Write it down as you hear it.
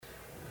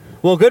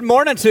Well, good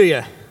morning to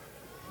you,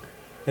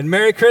 and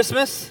Merry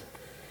Christmas.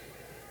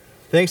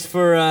 Thanks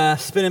for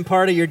spending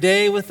part of your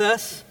day with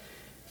us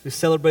to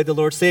celebrate the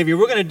Lord Savior.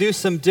 We're going to do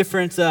some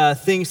different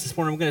things this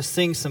morning. We're going to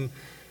sing some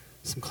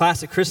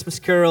classic Christmas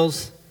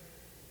carols.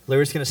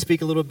 Larry's going to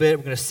speak a little bit.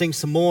 We're going to sing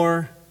some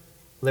more.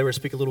 Larry will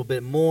speak a little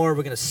bit more.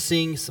 We're going to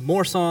sing some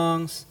more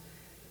songs.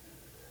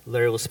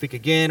 Larry will speak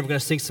again. We're going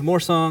to sing some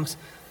more songs.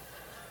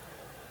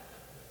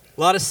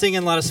 A lot of singing,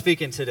 a lot of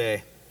speaking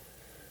today.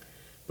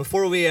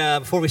 Before we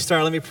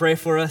start, let me pray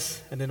for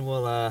us, and then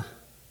we'll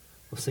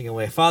sing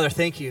away. Father,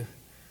 thank you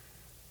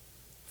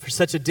for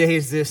such a day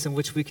as this in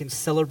which we can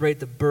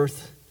celebrate the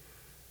birth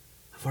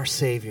of our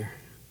Savior.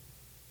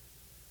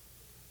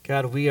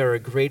 God, we are a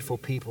grateful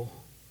people.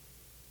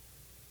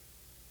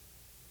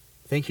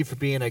 Thank you for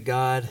being a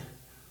God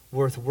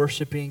worth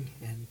worshiping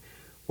and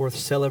worth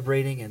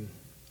celebrating. And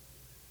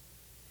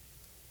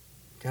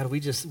God,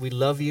 we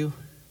love you.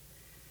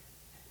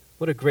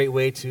 What a great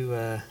way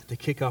to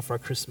kick off our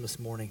Christmas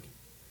morning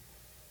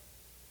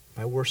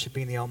by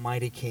worshiping the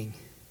Almighty King,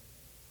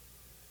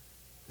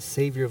 the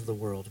Savior of the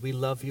world. We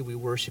love you. We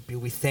worship you.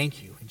 We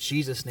thank you. In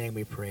Jesus' name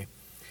we pray.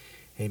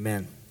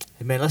 Amen.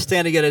 Amen. Let's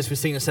stand together as we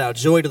sing this out.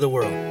 Joy to the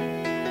world.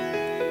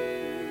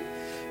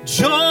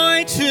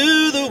 Joy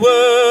to the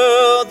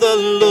world, the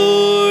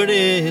Lord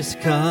is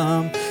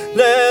come.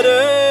 Let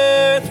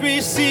earth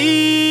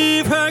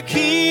receive her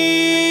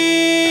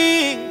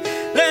King.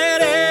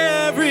 Let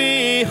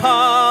every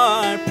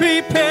heart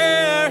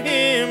prepare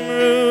him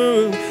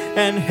room.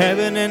 And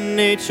heaven and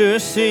nature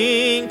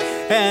sing,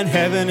 and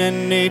heaven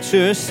and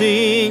nature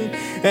sing,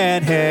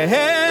 and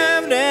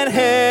heaven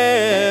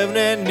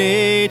and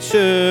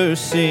nature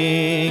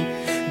sing.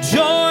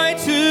 Joy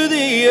to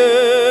the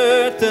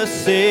earth, the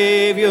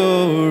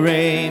Savior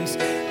reigns.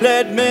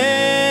 Let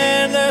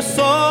men their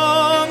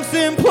songs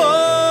employ,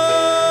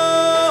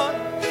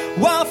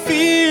 while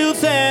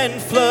fields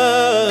and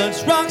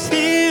floods, rocks,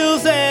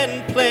 hills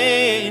and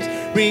plains,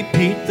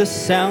 repeat the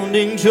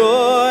sounding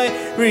joy,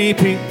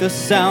 repeat the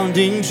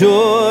sounding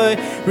joy,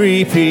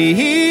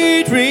 repeat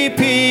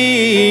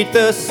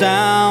the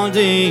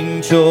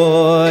sounding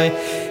joy.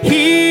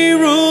 He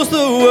rules the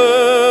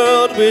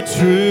world with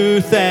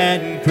truth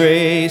and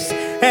grace,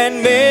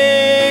 and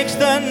makes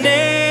the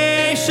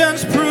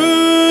nations prove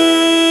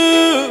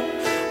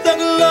the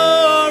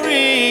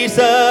glories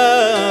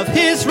of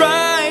his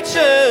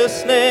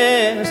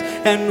righteousness,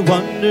 and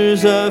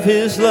wonders of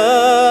his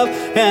love,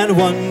 and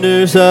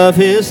wonders of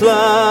his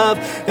love,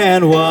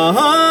 and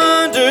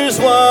wonders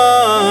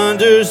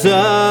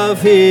of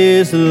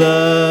his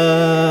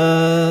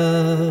love.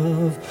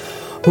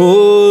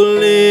 O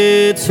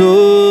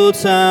little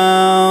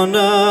town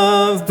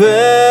of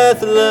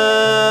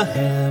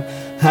Bethlehem,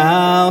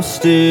 how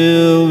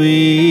still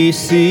we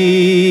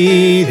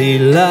see thee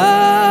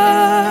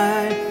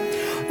lie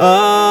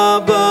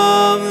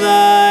above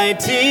thy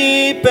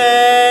deep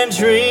and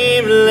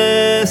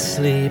dreamless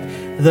sleep.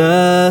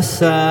 The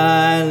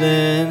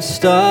silent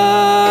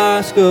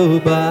stars go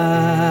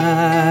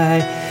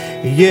by,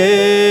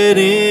 yet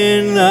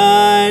in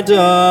thy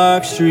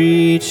dark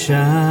street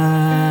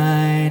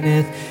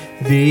shineth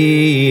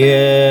the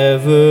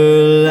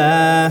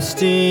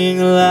everlasting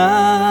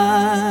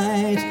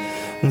light.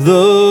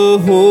 The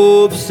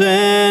hopes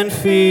and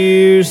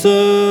fears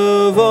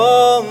of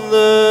all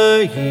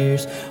the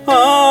years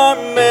are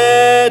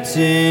met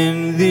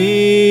in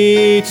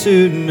thee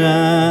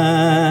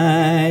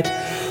tonight.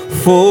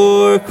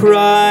 For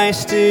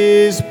Christ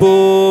is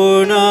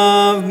born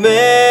of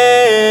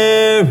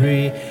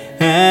Mary,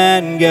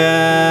 and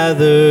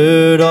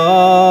gathered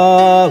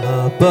all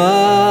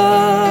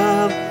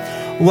above.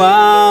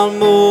 While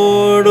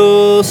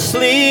mortals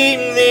sleep,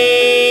 the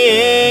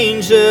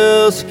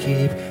angels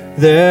keep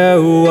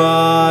their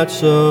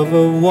watch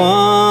over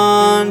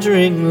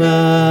wandering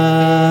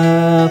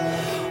love.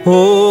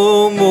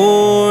 O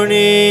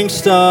morning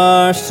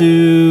stars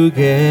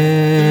together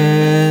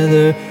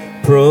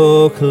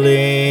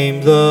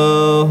proclaim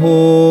the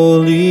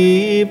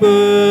holy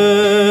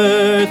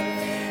birth,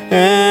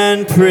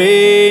 and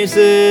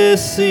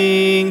praises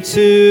sing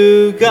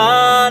to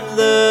God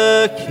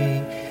the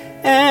King,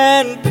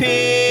 and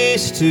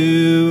peace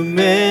to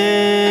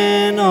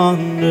men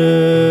on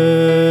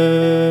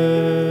earth.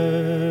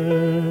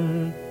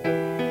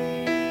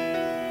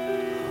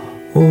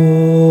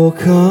 O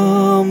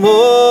come,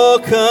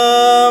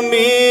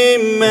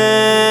 Emmanuel,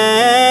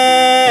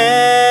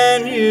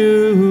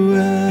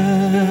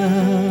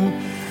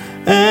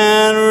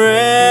 and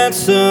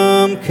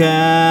ransom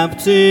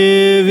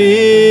captive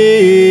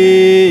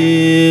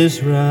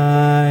Israel,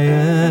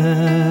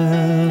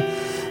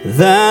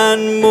 that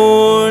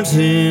mourns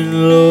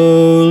in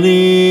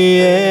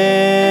lowly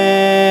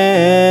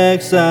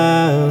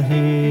exile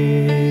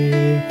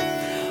here,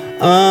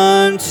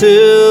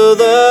 until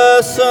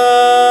the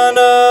Son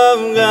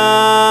of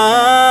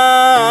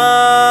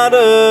God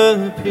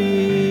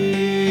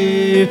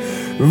appear.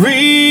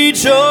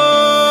 Rejoice,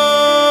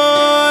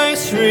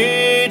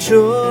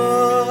 rejoice,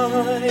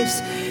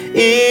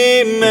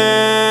 Emmanuel,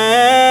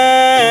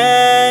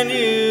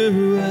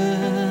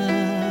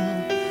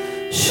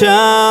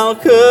 shall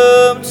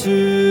come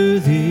to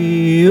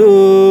thee,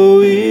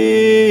 O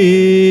Israel.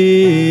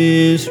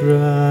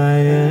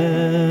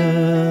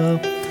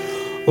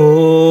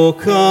 O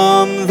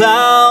come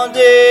thou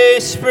day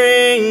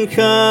spring,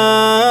 come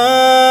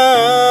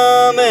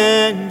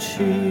and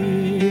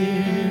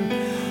cheer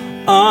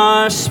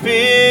our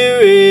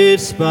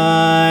spirits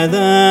by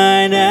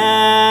thine advent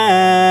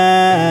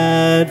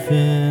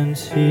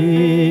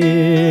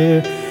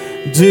here.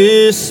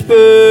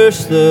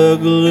 Disperse the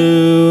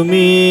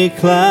gloomy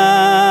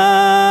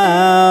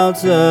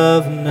clouds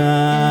of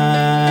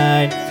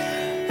night,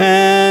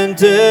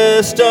 and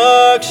as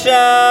dark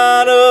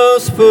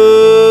shadows put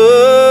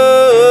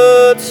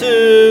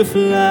to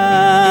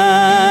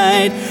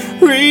flight.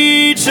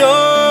 Rejoice,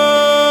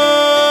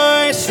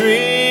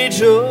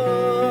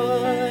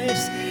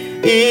 rejoice,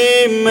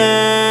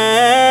 Emmanuel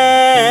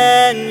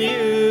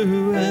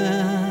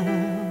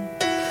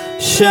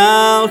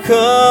shall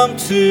come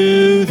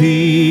to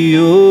thee,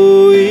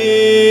 O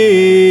Israel.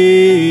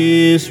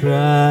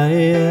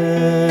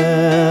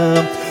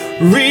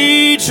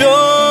 Rejoice,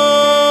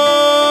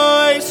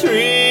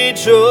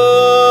 rejoice,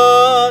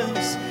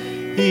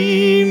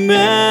 Emmanuel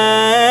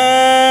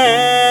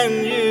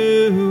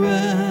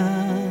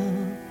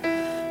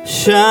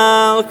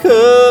shall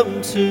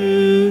come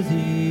to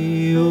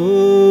thee,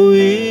 O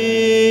Israel.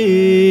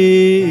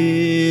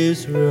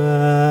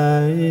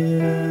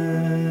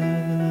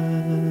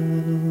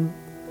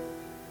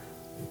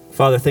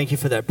 Father, thank you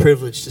for that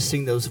privilege to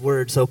sing those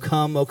words. O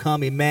come,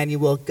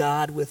 Emmanuel,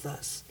 God with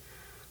us.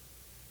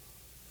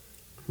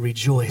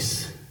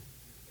 Rejoice.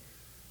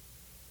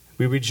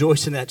 We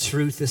rejoice in that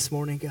truth this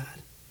morning, God,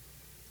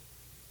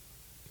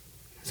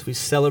 as we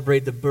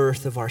celebrate the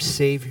birth of our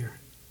Savior.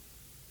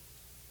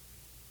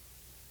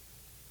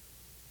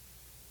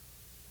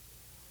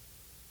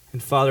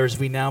 And Father, as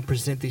we now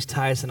present these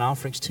tithes and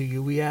offerings to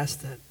you, we ask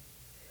that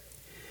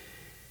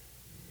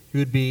you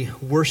would be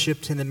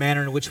worshiped in the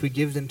manner in which we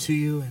give them to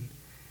you. And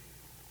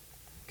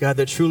God,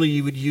 that truly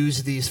you would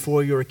use these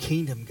for your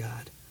kingdom,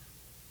 God,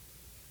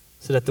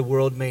 so that the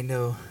world may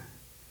know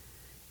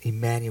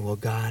Emmanuel,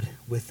 God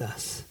with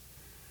us.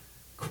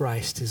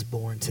 Christ is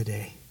born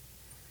today.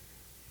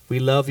 We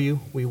love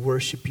you. We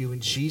worship you. In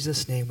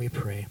Jesus' name we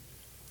pray.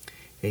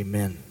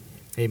 Amen.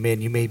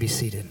 Amen. You may be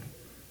seated.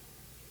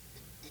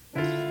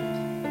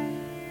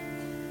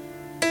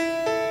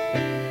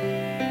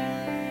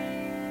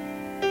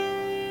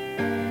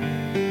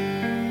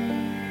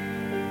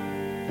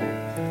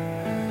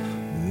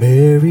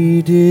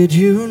 Mary, did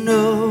you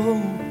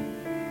know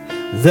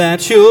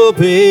that your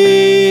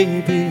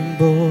baby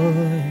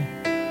boy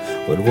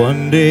would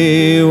one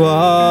day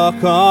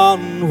walk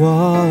on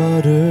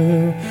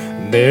water?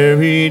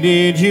 Mary,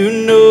 did you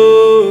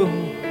know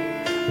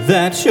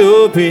that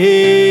your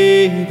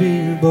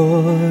baby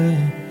boy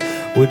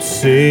would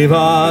save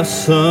our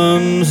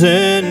sons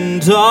and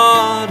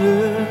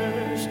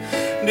daughters?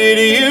 Did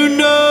you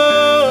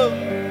know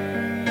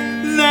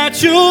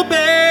that your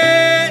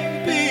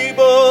baby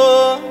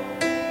boy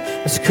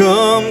has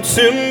come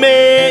to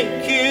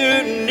make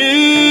you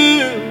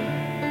new?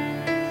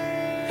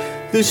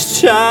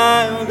 This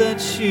child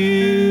that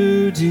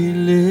you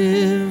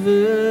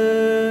deliver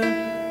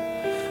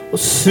will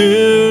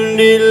soon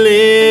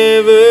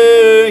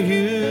deliver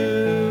you.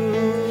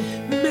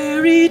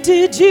 Mary,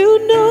 did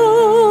you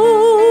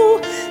know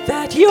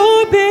that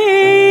your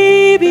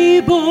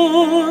baby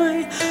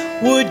boy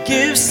would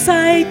give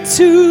sight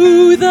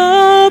to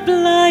the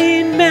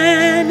blind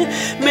man?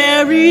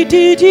 Mary,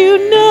 did you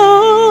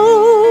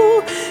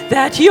know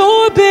that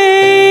your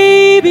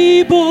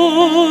baby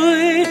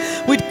boy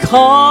would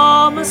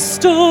calm a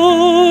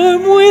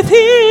storm with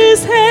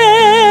his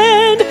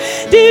hand?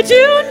 Did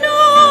you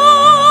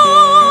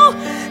know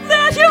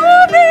that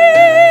your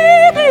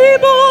baby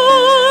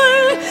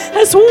boy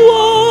has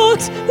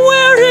walked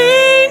where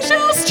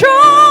angels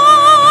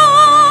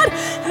trod?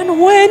 And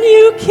when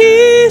you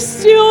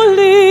kissed your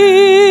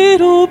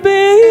little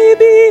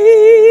baby,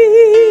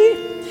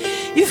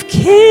 you've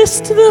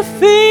kissed the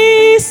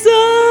face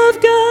of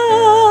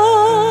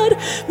God.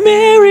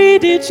 Mary,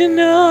 did you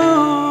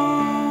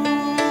know?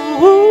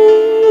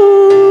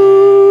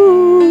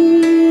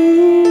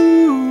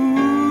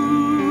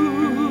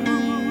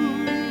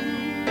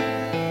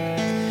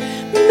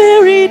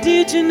 Mary,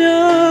 did you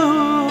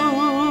know?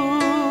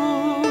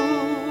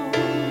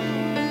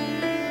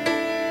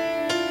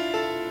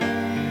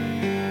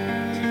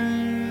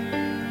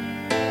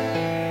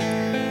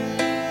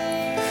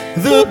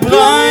 The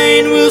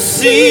blind will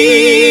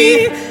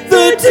see,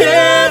 the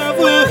deaf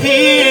will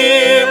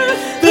hear,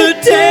 the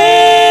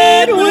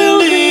dead will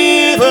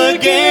live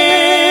again.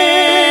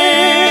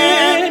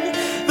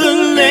 The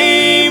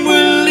lame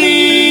will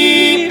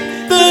leap,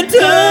 the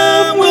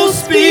dumb will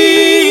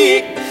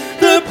speak,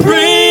 the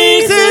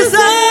praises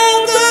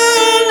of the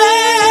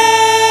Lamb.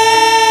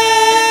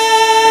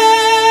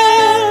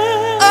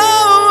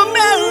 Oh,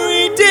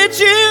 Mary, did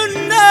you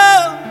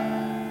know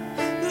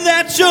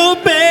that your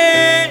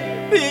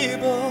baby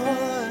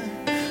boy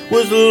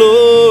was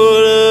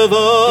Lord of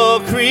all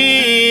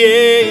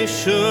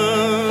creation?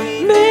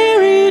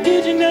 Mary,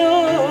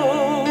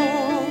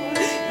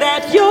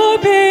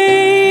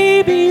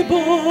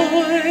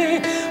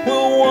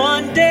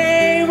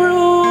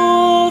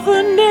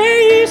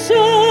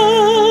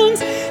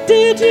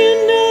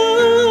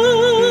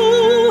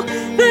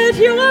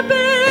 your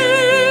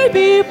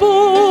baby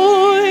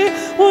boy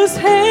was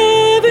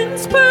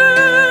heaven's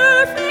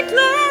perfect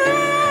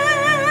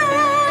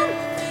lamb,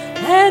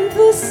 and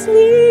the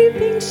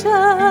sleeping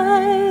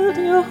child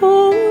you're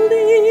holding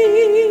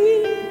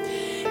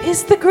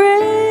is the great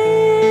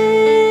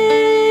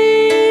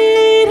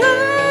I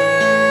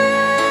am.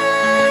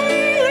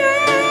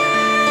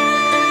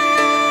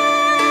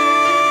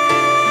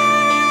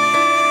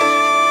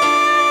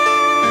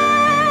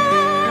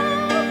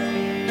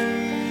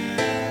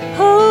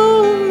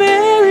 Oh,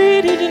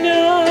 Mary, did you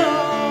know?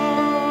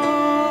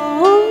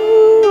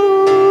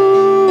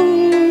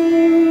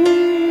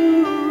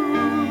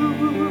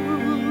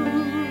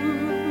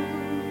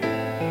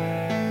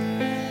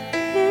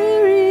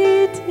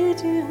 Mary,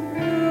 did you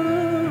know?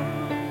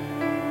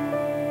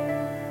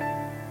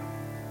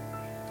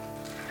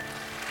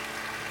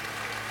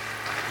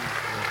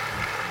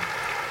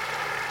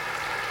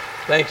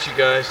 Thanks, you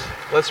guys.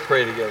 Let's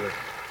pray together.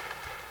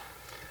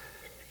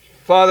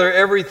 Father,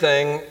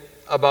 everything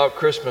about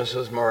Christmas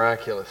is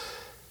miraculous.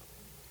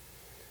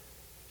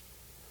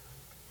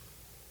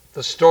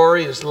 The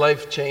story is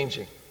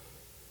life-changing.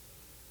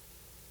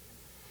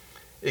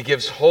 It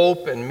gives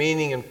hope and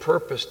meaning and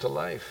purpose to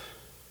life.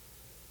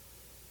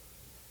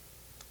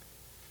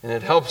 And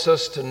it helps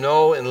us to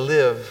know and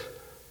live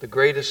the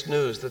greatest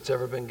news that's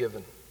ever been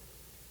given.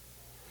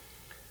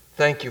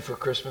 Thank you for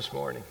Christmas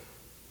morning.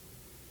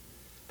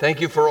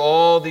 Thank you for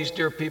all these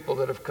dear people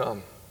that have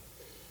come.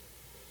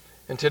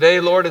 And today,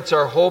 Lord, it's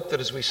our hope that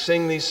as we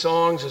sing these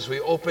songs, as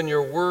we open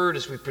your word,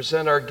 as we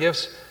present our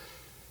gifts,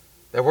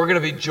 that we're going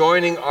to be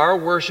joining our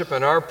worship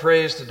and our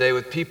praise today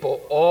with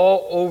people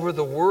all over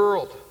the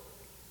world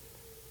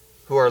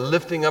who are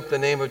lifting up the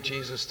name of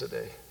Jesus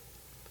today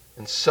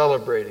and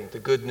celebrating the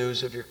good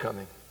news of your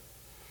coming.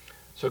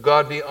 So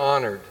God, be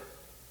honored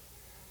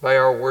by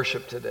our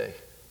worship today.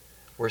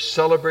 We're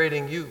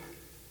celebrating you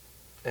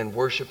and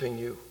worshiping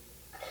you.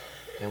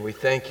 And we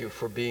thank you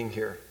for being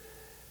here.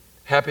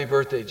 Happy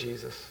birthday,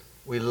 Jesus.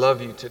 We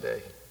love you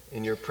today.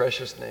 In your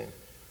precious name,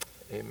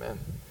 amen.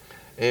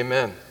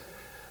 Amen.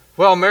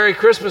 Well, Merry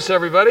Christmas,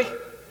 everybody.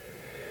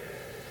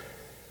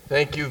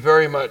 Thank you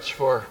very much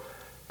for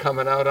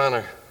coming out on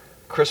a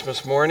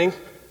Christmas morning.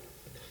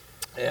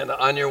 And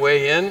on your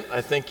way in, I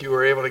think you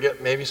were able to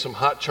get maybe some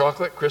hot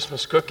chocolate,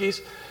 Christmas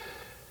cookies.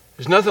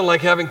 There's nothing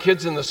like having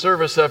kids in the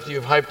service after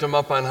you've hyped them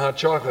up on hot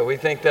chocolate. We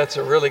think that's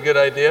a really good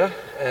idea,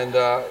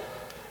 and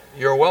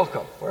you're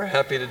welcome. We're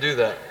happy to do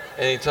that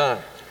anytime.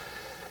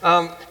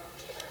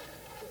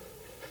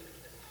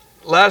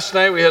 Last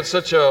night we had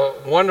such a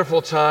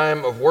wonderful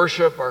time of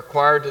worship. Our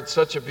choir did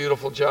such a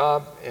beautiful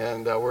job,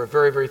 and we're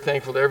very, very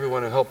thankful to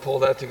everyone who helped pull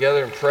that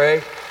together and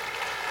pray.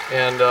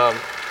 And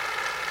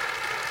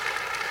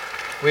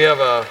we have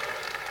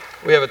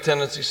a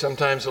tendency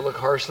sometimes to look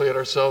harshly at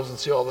ourselves and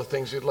see all the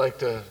things we'd like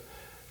to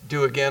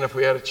do again if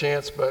we had a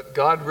chance, but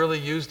God really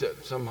used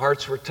it. Some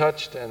hearts were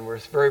touched, and we're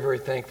very, very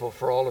thankful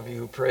for all of you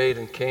who prayed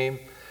and came.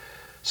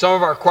 Some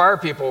of our choir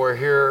people were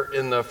here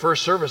in the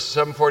first service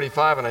at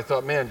 7:45, and I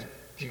thought, man,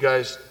 do you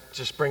guys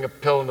just bring a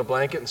pillow and a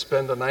blanket and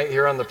spend the night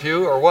here on the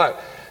pew, or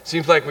what?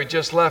 Seems like we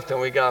just left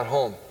and we got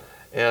home,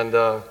 and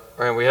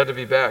we had to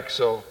be back.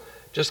 So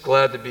just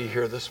glad to be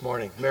here this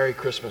morning. Merry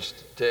Christmas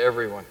to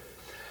everyone.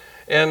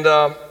 And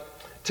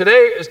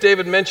today, as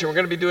David mentioned, we're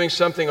going to be doing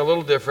something a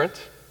little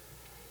different.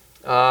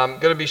 I'm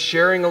going to be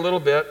sharing a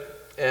little bit,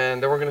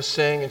 and then we're going to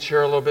sing and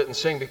share a little bit and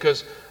sing,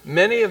 because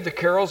many of the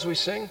carols we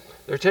sing,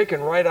 they're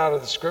taken right out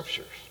of the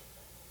scriptures.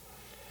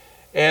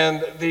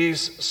 And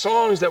these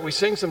songs that we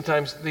sing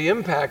sometimes, the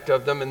impact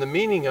of them and the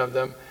meaning of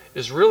them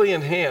is really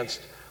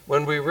enhanced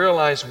when we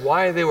realize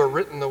why they were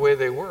written the way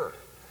they were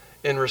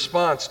in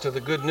response to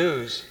the good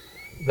news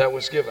that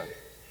was given.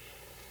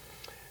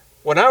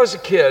 When I was a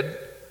kid,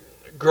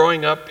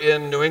 growing up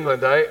in New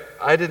England,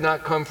 I did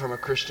not come from a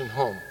Christian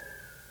home.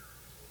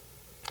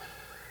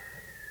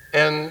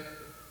 And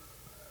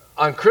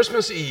on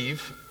Christmas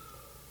Eve,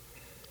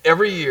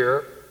 every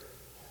year,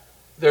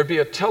 there'd be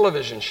a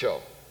television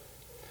show.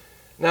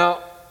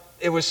 Now,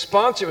 it was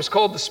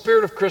called The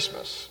Spirit of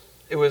Christmas.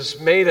 It was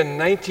made in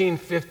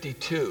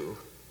 1952,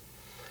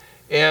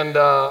 and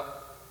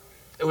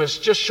it was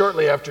just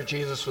shortly after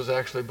Jesus was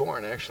actually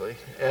born, actually.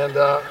 And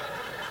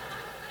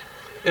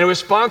it was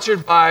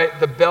sponsored by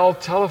the Bell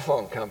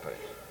Telephone Company.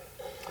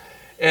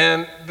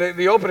 And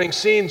the opening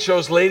scene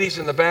shows ladies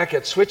in the back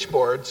at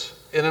switchboards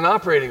in an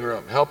operating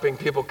room, helping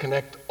people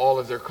connect all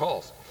of their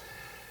calls.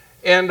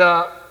 And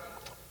I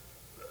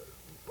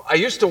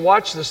used to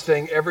watch this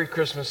thing every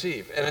Christmas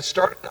Eve, and it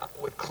started out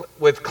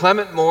with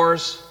Clement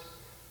Moore's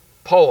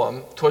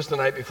poem, "'Twas the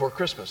Night Before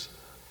Christmas,"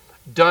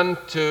 done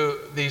to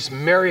these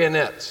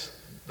marionettes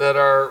that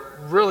are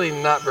really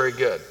not very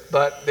good,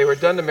 but they were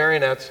done to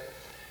marionettes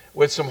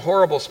with some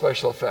horrible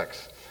special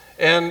effects.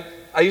 And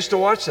I used to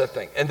watch that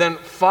thing. And then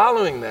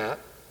following that,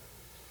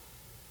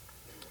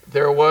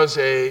 there was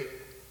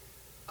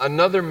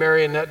another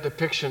marionette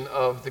depiction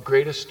of the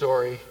greatest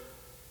story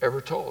ever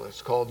told.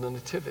 It's called The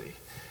Nativity.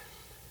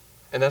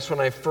 And that's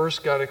when I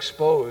first got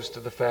exposed to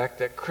the fact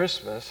that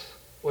Christmas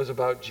was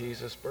about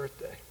Jesus'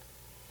 birthday.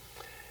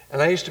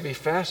 And I used to be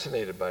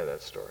fascinated by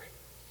that story.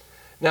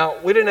 Now,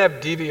 we didn't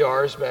have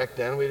DVRs back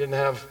then.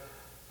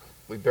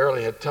 We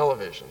barely had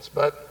televisions.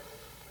 But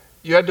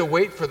you had to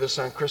wait for this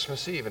on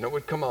Christmas Eve, and it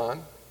would come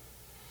on.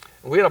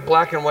 And we had a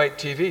black and white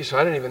TV, so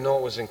I didn't even know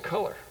it was in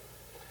color.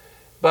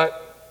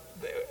 But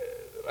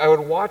I would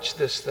watch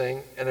this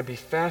thing, and I'd be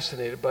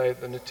fascinated by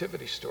the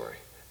nativity story.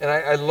 And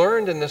I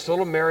learned in this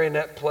little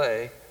marionette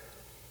play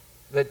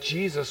that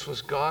Jesus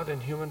was God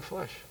in human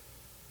flesh.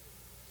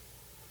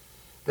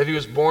 That he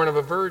was born of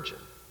a virgin.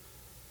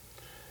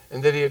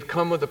 And that he had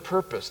come with a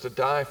purpose to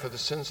die for the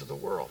sins of the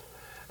world.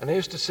 And I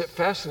used to sit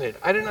fascinated.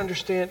 I didn't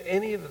understand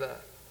any of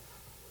that.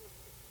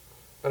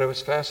 But I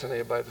was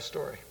fascinated by the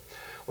story.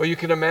 Well, you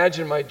can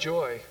imagine my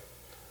joy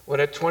when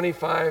at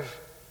 25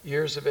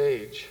 years of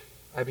age,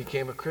 I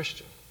became a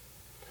Christian.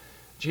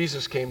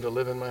 Jesus came to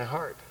live in my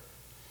heart.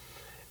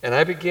 And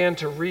I began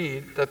to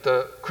read that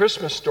the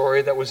Christmas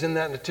story that was in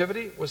that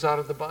nativity was out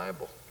of the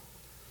Bible.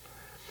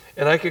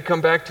 And I could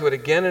come back to it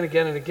again and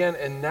again and again,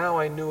 and now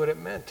I knew what it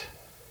meant.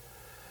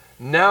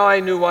 Now I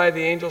knew why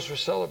the angels were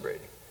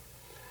celebrating.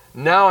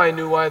 Now I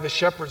knew why the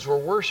shepherds were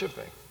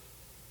worshiping.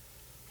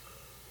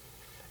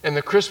 And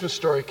the Christmas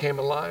story came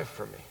alive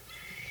for me.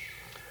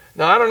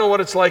 Now, I don't know what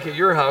it's like at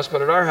your house,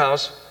 but at our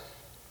house,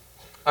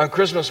 on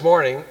Christmas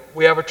morning,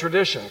 we have a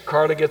tradition.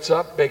 Carla gets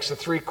up, bakes a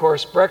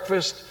 3-course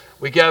breakfast.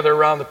 We gather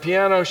around the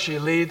piano. She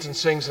leads and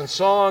sings in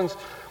songs.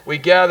 We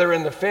gather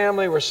in the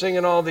family. We're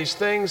singing all these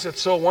things.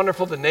 It's so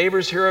wonderful. The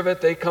neighbors hear of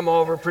it. They come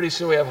over. Pretty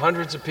soon we have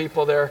hundreds of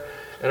people there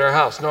at our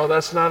house. No,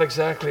 that's not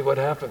exactly what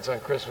happens on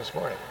Christmas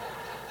morning.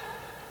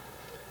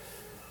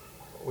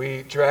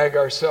 We drag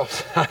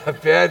ourselves out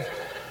of bed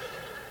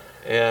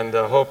and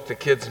hope the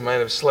kids might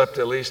have slept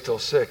at least till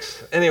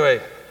 6.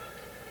 Anyway,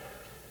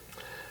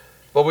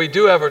 but we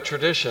do have a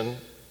tradition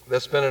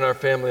that's been in our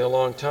family a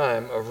long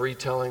time of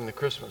retelling the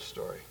Christmas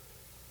story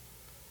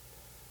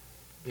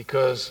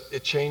because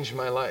it changed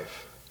my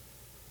life.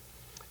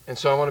 And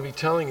so I want to be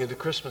telling you the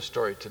Christmas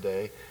story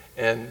today.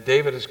 And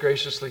David has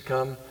graciously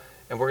come,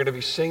 and we're going to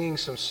be singing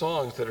some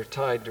songs that are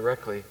tied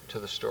directly to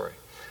the story.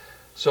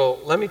 So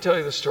let me tell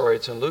you the story.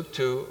 It's in Luke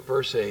 2,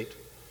 verse 8.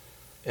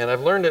 And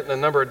I've learned it in a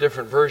number of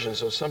different versions,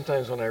 so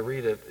sometimes when I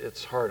read it,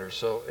 it's harder.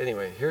 So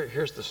anyway,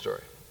 here's the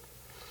story.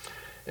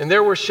 And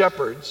there were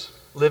shepherds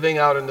living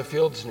out in the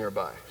fields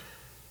nearby.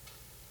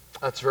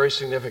 That's very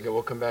significant.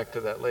 We'll come back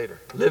to that later.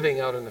 Living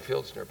out in the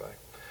fields nearby,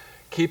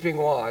 keeping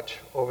watch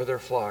over their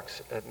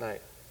flocks at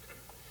night.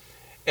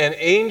 An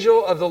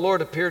angel of the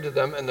Lord appeared to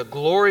them, and the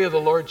glory of the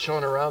Lord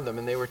shone around them,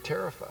 and they were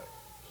terrified.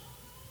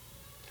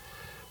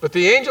 But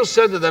the angel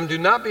said to them, "Do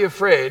not be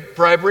afraid,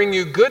 for I bring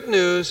you good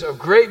news of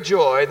great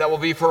joy that will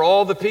be for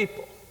all the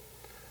people.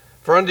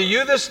 For unto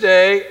you this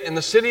day in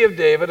the city of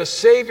David a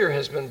Savior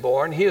has been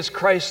born. He is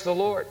Christ the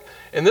Lord.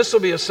 And this will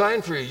be a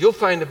sign for you. You'll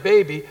find a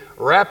baby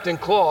wrapped in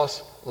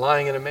cloths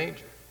lying in a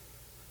manger."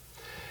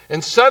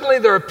 And suddenly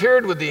there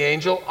appeared with the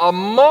angel a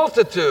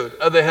multitude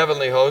of the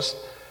heavenly host,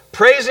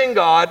 praising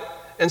God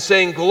and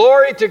saying,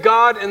 "Glory to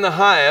God in the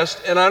highest,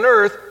 and on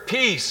earth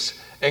peace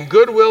and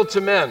goodwill to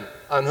men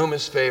on whom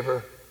his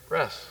favor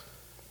rests."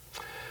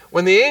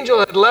 When the angel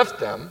had left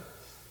them,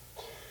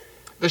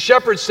 the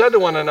shepherds said to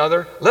one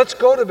another, "Let's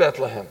go to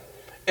Bethlehem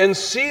and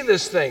see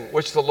this thing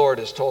which the Lord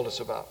has told us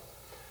about."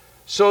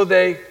 So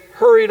they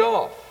hurried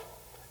off,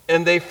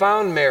 and they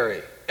found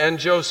Mary and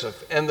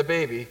Joseph and the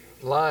baby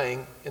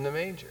lying in the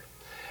manger.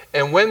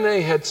 And when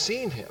they had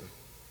seen him,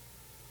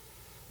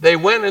 they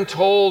went and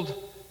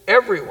told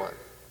everyone.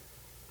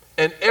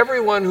 And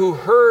everyone who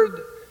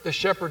heard the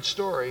shepherd's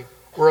story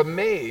were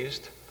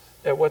amazed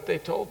at what they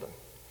told them.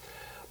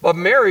 But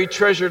Mary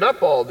treasured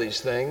up all these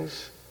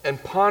things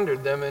and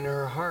pondered them in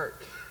her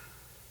heart.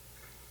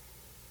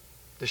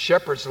 The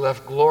shepherds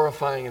left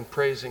glorifying and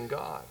praising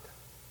God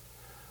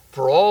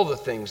for all the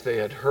things they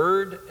had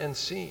heard and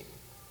seen,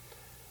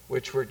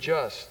 which were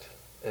just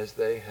as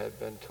they had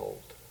been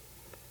told.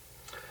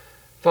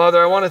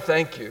 Father, I want to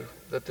thank you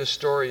that this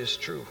story is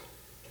true.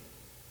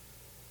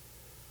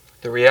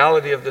 The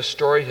reality of this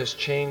story has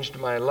changed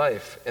my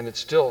life, and it's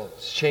still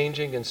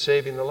changing and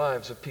saving the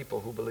lives of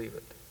people who believe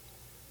it.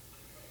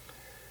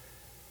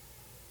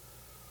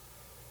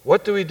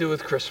 What do we do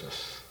with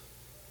Christmas?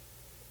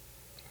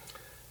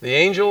 The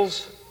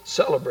angels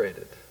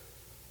celebrated.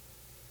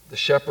 The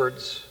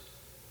shepherds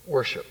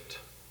worshiped.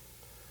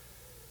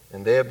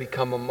 And they have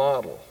become a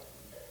model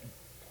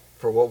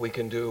for what we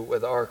can do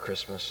with our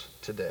Christmas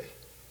today.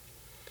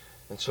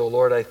 And so,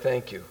 Lord, I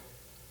thank you.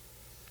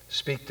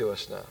 Speak to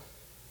us now.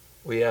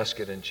 We ask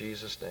it in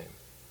Jesus' name.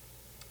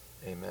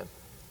 Amen.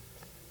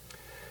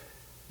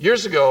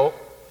 Years ago,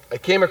 I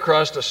came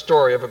across a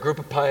story of a group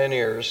of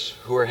pioneers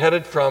who were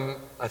headed from,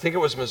 I think it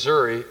was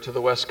Missouri, to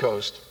the West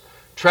Coast,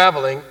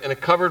 traveling in a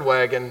covered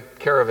wagon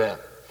caravan.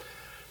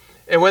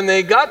 And when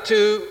they got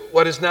to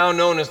what is now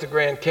known as the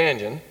Grand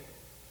Canyon,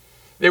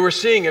 they were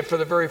seeing it for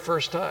the very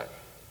first time.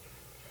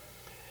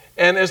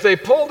 And as they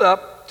pulled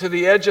up to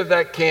the edge of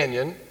that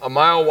canyon, a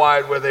mile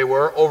wide where they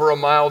were, over a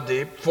mile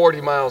deep, 40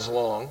 miles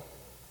long,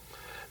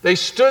 they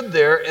stood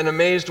there in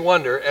amazed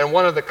wonder, and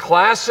one of the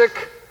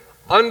classic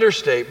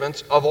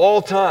understatements of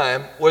all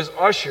time was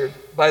ushered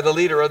by the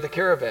leader of the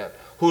caravan,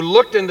 who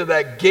looked into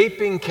that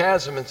gaping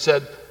chasm and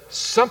said,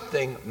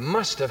 something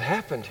must have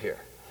happened here.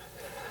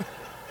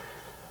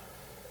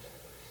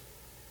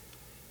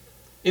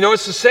 You know,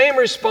 it's the same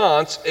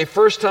response a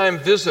first-time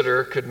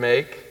visitor could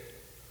make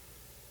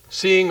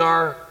seeing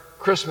our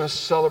Christmas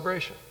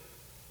celebration.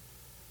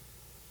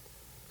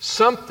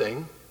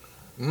 Something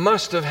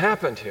must have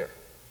happened here.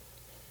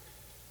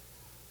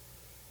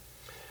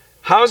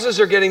 Houses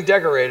are getting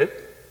decorated.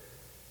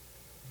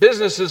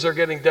 Businesses are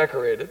getting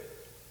decorated.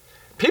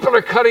 People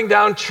are cutting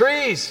down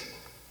trees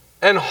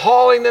and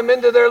hauling them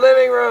into their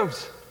living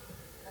rooms.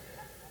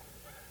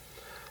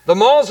 The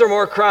malls are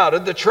more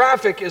crowded. The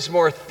traffic is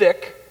more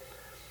thick.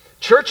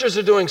 Churches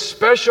are doing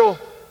special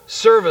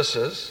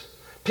services.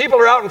 People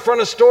are out in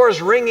front of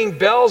stores ringing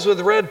bells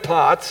with red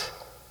pots.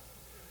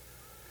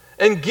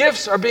 And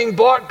gifts are being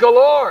bought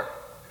galore.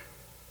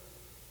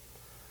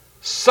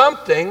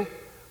 Something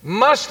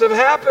must have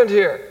happened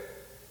here.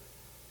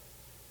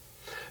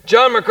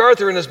 John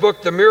MacArthur, in his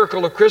book, The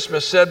Miracle of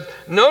Christmas, said,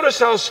 notice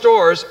how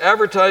stores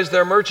advertise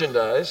their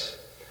merchandise.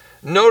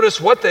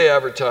 Notice what they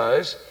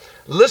advertise.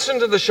 Listen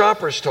to the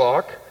shoppers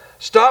talk.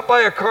 Stop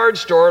by a card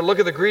store, look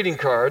at the greeting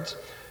cards.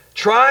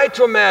 Try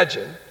to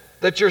imagine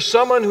that you're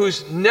someone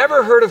who's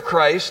never heard of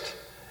Christ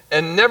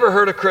and never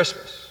heard of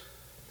Christmas.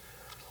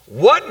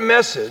 What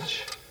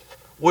message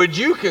would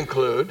you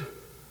conclude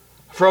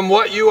from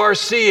what you are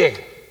seeing?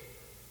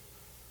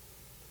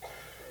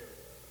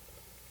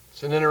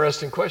 It's an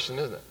interesting question,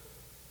 isn't it?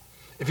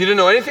 If you didn't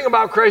know anything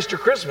about Christ or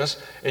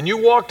Christmas and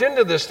you walked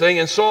into this thing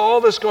and saw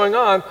all this going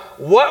on,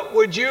 what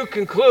would you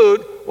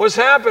conclude was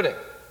happening?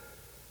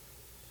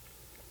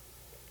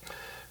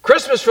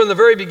 Christmas from the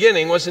very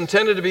beginning was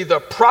intended to be the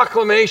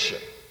proclamation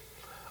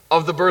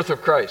of the birth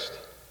of Christ.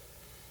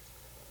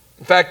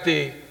 In fact,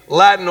 the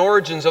Latin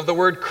origins of the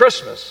word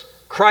Christmas,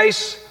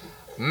 Christ's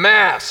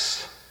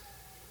Mass.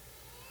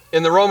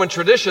 In the Roman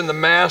tradition, the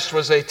Mass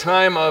was a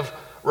time of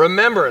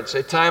remembrance,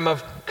 a time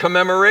of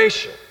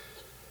commemoration,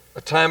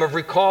 a time of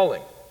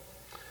recalling.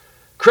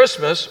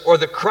 Christmas, or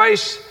the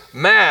Christ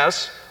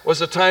Mass,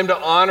 was a time to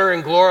honor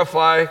and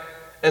glorify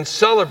and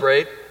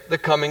celebrate the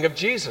coming of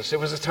Jesus. It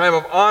was a time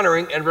of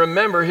honoring and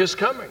remember his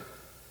coming.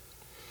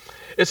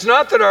 It's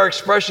not that our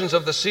expressions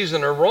of the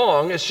season are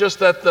wrong, it's just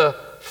that the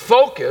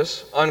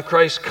focus on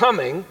Christ's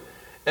coming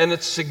and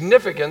its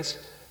significance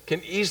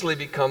can easily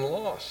become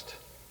lost.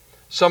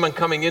 Someone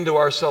coming into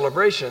our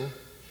celebration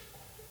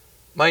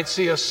might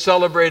see us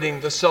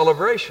celebrating the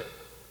celebration,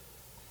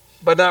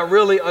 but not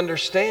really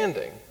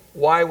understanding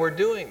why we're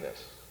doing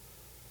this.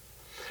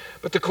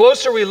 But the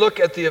closer we look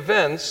at the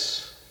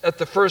events at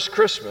the first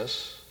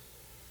Christmas,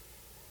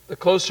 the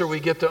closer we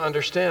get to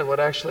understand what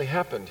actually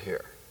happened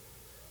here.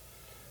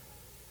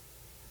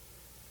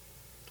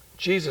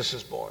 Jesus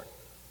is born.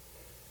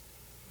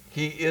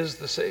 He is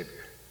the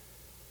Savior.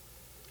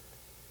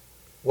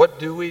 What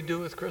do we do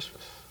with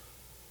Christmas?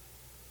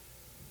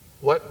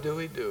 What do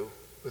we do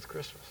with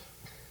Christmas?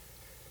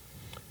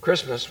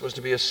 Christmas was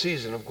to be a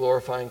season of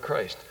glorifying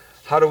Christ.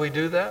 How do we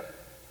do that?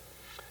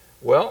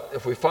 Well,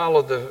 if we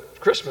follow the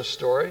Christmas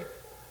story,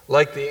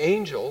 like the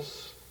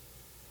angels,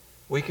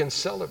 we can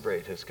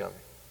celebrate his coming.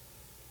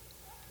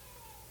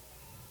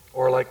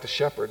 Or like the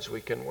shepherds,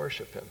 we can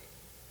worship him.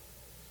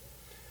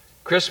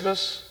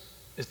 Christmas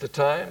is the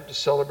time to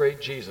celebrate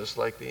Jesus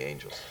like the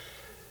angels.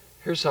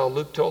 Here's how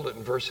Luke told it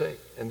in verse 8.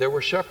 And there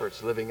were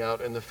shepherds living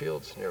out in the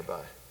fields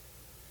nearby,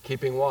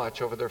 keeping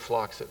watch over their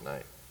flocks at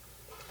night.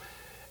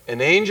 An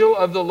angel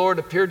of the Lord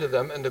appeared to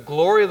them, and the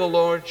glory of the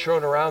Lord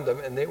shone around them,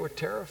 and they were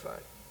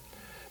terrified.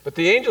 But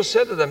the angel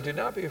said to them, do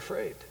not be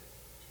afraid,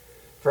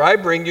 for I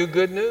bring you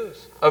good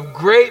news of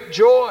great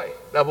joy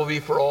that will be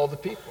for all the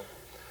people.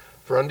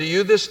 For unto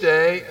you this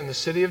day in the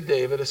city of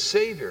David a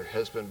Savior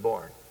has been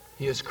born.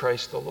 He is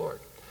Christ the Lord.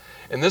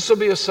 And this will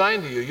be a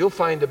sign to you. You'll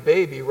find a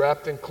baby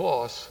wrapped in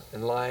cloths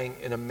and lying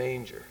in a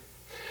manger.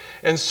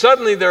 And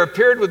suddenly there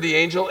appeared with the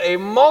angel a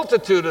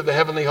multitude of the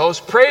heavenly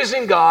hosts,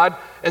 praising God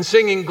and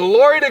singing,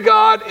 glory to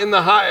God in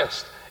the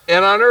highest,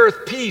 and on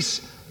earth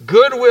peace,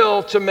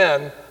 goodwill to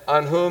men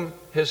on whom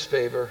his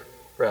favor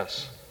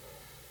rests.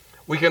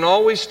 We can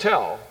always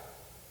tell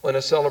when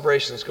a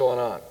celebration is going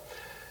on.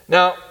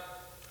 Now,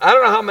 I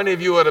don't know how many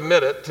of you would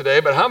admit it today,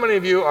 but how many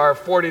of you are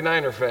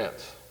 49er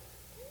fans?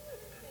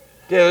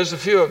 Yeah, there's a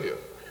few of you.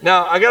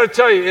 Now, I got to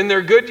tell you, in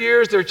their good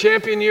years, their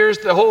champion years,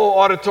 the whole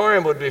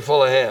auditorium would be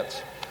full of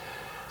hands.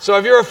 So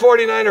if you're a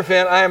 49er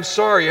fan, I am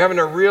sorry, you're having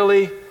a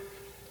really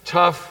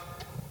tough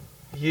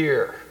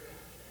year.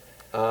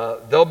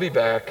 They'll be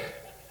back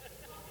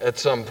at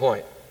some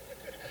point.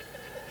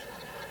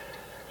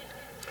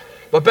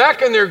 But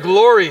back in their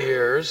glory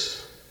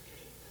years,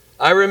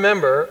 I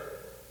remember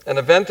an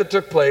event that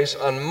took place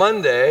on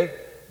Monday,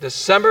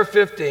 December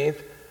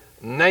 15th,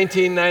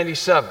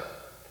 1997.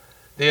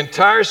 The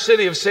entire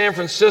city of San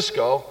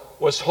Francisco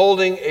was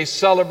holding a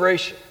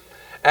celebration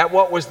at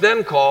what was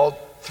then called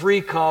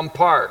 3Com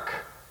Park.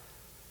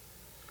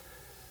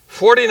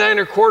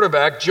 49er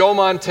quarterback Joe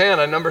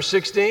Montana, number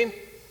 16,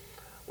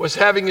 was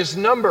having his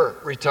number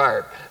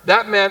retired.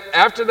 That meant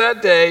after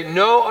that day,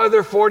 no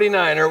other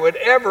 49er would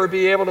ever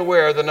be able to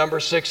wear the number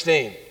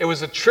 16. It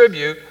was a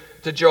tribute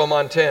to Joe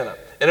Montana,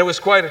 and it was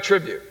quite a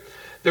tribute.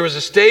 There was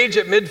a stage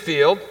at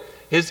midfield.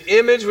 His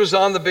image was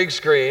on the big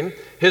screen.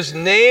 His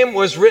name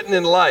was written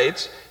in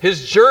lights.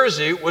 His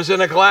jersey was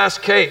in a glass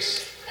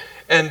case.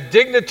 And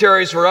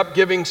dignitaries were up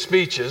giving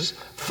speeches.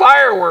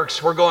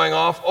 Fireworks were going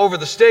off over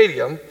the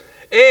stadium.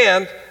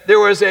 And there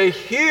was a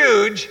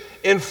huge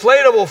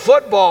inflatable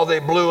football they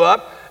blew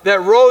up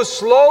that rose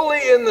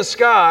slowly in the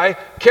sky,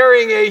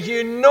 carrying a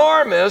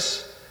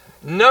enormous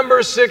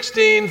number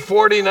 16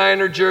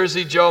 49er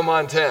jersey, Joe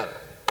Montana.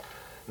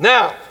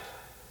 Now,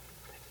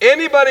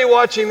 anybody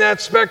watching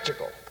that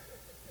spectacle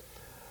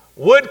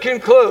would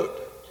conclude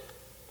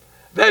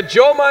that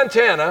Joe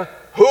Montana,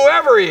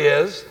 whoever he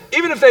is,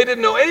 even if they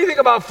didn't know anything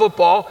about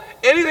football,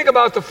 anything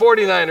about the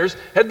 49ers,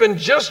 had been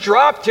just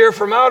dropped here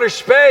from outer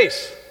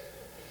space.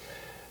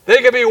 They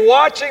could be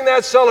watching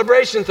that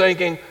celebration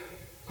thinking,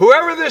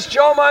 whoever this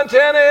Joe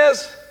Montana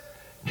is,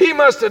 he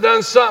must have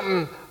done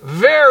something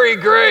very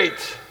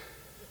great.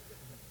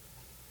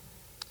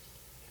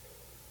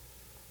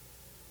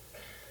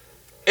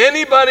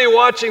 Anybody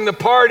watching the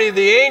party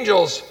the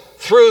angels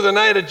threw the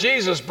night of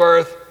Jesus'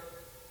 birth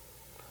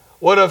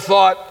would have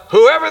thought,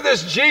 whoever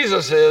this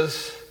Jesus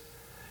is,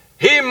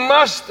 he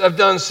must have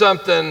done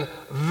something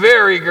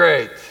very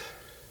great.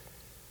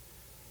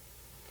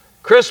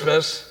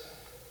 Christmas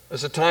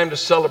is a time to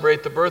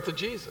celebrate the birth of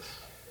Jesus.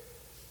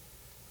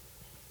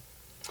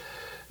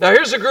 Now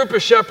here's a group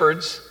of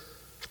shepherds,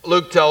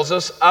 Luke tells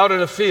us, out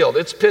in a field.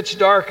 It's pitch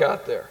dark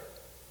out there.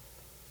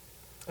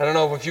 I don't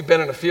know if you've been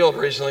in a field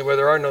recently where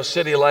there are no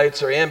city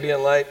lights or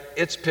ambient light.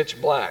 It's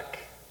pitch black.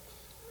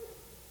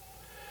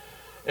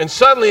 And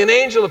suddenly an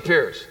angel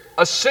appears,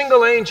 a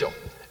single angel,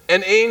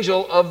 an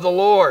angel of the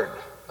Lord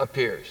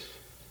appears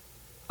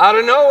out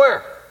of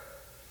nowhere.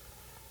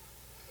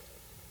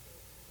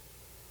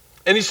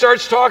 And he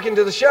starts talking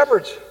to the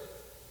shepherds.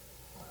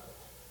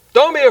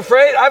 Don't be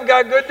afraid, I've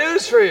got good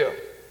news for you.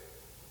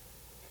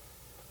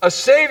 A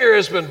Savior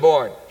has been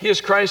born. He is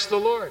Christ the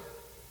Lord.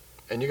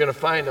 And you're going to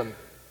find him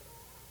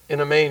in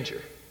a manger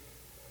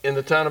in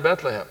the town of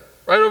Bethlehem,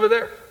 right over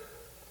there.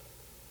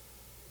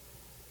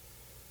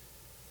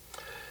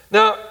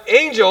 Now,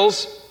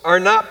 angels are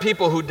not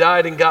people who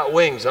died and got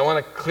wings. I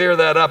want to clear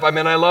that up. I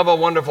mean, I love A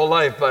Wonderful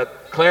Life,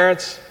 but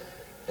Clarence,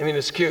 I mean,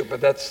 it's cute,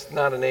 but that's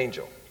not an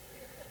angel.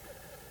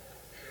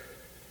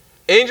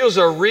 Angels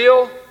are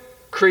real,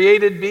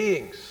 created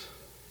beings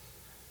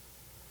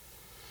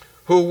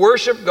who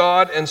worship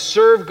God and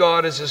serve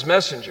God as his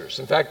messengers.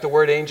 In fact, the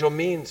word angel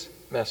means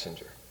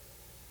messenger.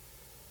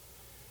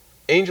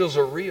 Angels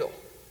are real,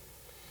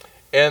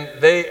 and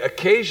they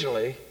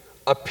occasionally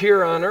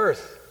appear on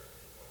earth.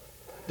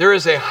 There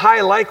is a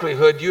high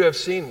likelihood you have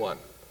seen one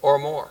or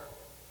more,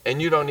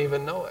 and you don't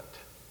even know it.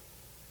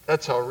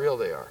 That's how real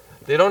they are.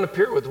 They don't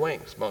appear with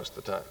wings most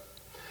of the time.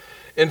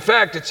 In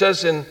fact, it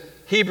says in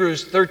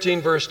Hebrews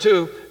 13, verse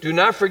 2, do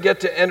not forget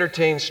to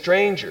entertain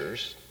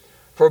strangers,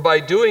 for by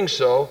doing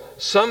so,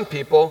 some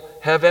people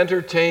have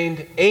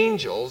entertained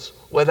angels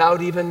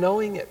without even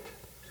knowing it.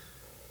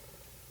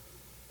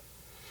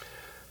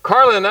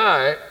 Carla and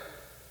I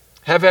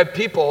have had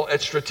people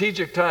at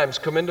strategic times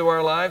come into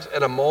our lives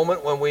at a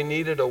moment when we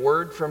needed a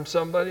word from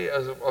somebody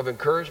of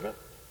encouragement.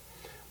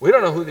 We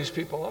don't know who these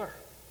people are.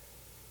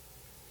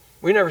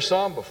 We never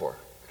saw them before.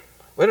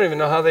 We don't even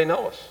know how they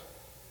know us.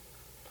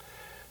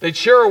 They'd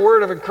share a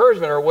word of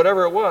encouragement or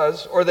whatever it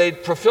was, or they'd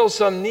fulfill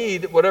some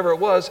need, whatever it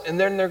was, and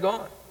then they're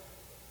gone.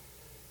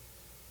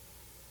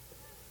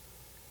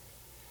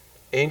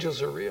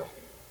 Angels are real.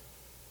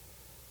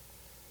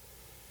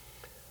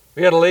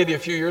 We had a lady a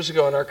few years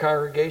ago in our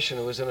congregation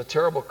who was in a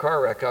terrible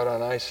car wreck out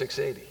on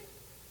I-680.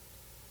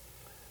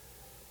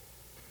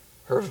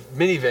 Her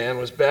minivan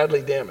was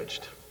badly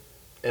damaged.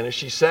 And as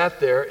she sat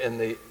there in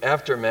the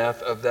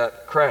aftermath of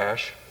that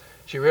crash,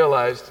 she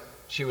realized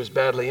she was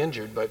badly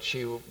injured, but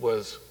she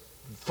was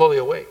fully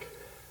awake.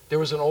 There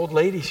was an old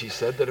lady, she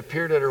said, that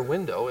appeared at her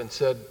window and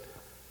said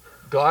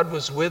God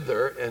was with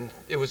her and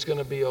it was going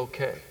to be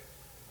okay.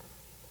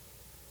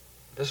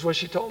 This is what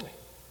she told me.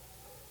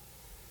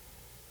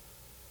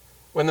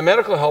 When the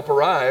medical help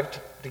arrived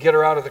to get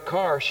her out of the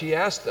car, she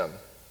asked them,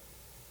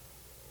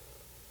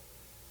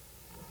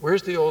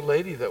 where's the old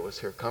lady that was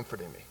here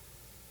comforting me?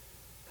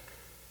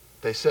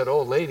 They said,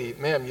 oh, lady,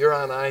 ma'am, you're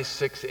on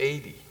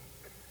I-680.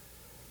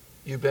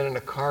 You've been in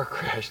a car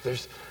crash.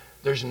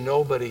 There's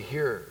nobody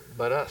here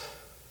but us.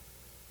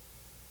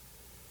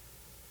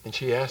 And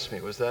she asked me,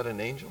 was that an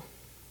angel?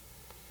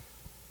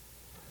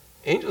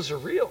 Angels are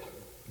real.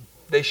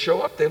 They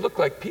show up. They look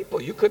like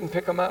people. You couldn't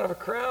pick them out of a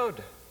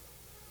crowd.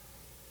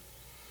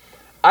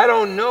 I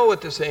don't know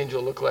what this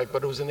angel looked like,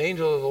 but it was an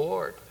angel of the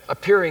Lord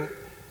appearing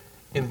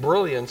in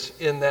brilliance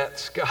in that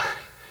sky,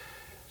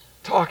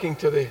 talking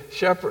to the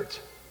shepherds.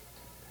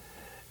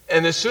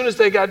 And as soon as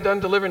they got done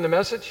delivering the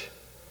message,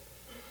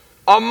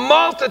 a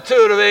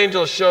multitude of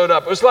angels showed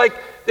up. It was like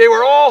they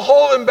were all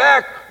holding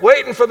back,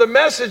 waiting for the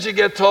message to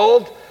get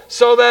told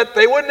so that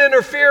they wouldn't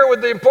interfere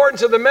with the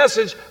importance of the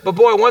message. But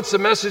boy, once the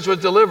message was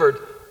delivered,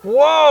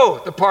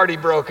 whoa, the party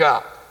broke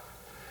out.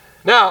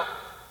 Now,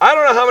 I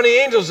don't know how many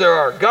angels there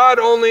are. God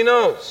only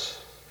knows.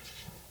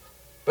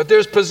 But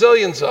there's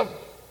bazillions of them.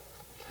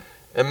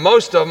 And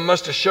most of them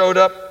must have showed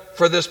up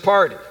for this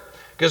party.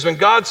 Because when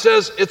God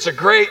says it's a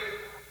great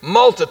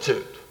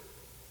multitude,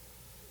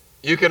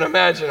 you can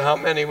imagine how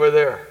many were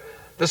there.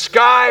 The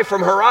sky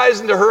from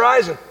horizon to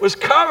horizon was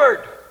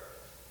covered.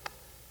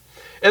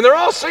 And they're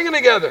all singing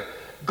together,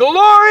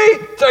 "Glory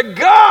to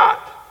God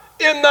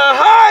in the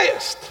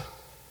highest.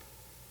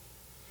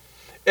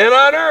 And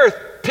on earth,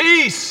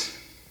 peace,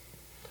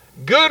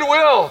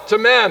 goodwill to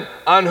men,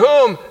 on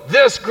whom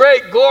this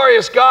great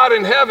glorious God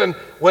in heaven,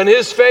 when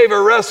his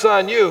favor rests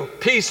on you,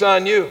 peace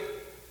on you."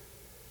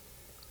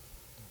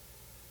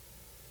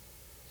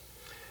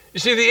 You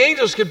see, the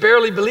angels could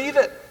barely believe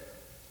it.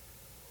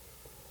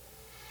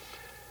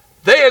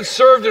 They had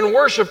served and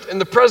worshiped in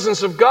the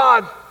presence of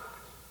God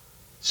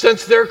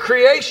since their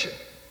creation.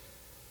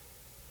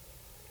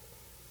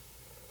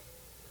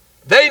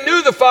 They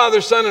knew the Father,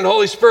 Son, and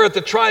Holy Spirit,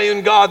 the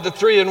triune God, the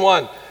three in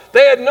one.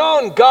 They had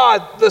known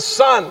God, the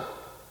Son,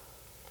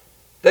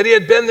 that he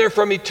had been there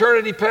from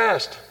eternity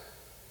past.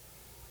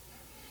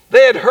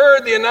 They had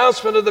heard the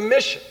announcement of the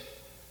mission.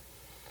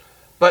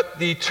 But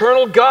the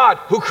eternal God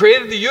who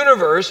created the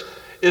universe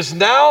is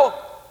now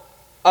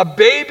a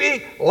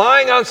baby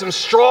lying on some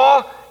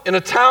straw in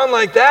a town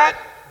like that?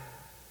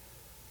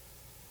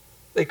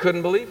 They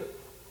couldn't believe it.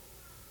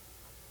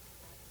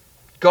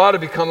 God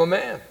had become a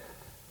man.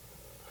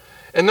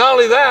 And not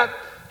only that,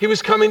 he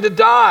was coming to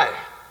die,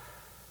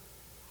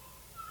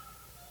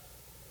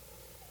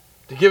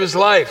 to give his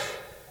life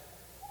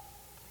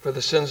for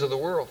the sins of the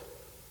world.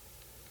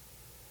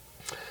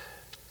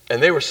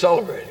 And they were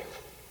celebrating.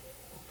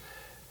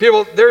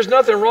 People, there's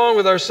nothing wrong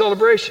with our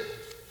celebration.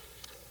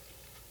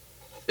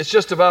 It's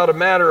just about a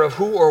matter of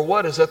who or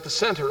what is at the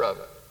center of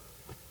it.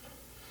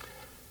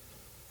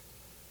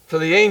 For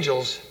the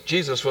angels,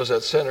 Jesus was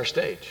at center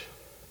stage.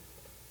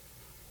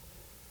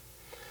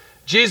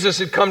 Jesus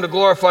had come to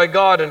glorify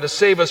God and to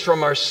save us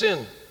from our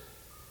sin.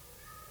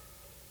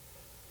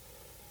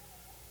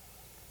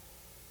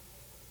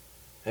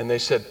 And they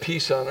said,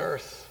 peace on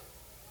earth.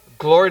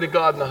 Glory to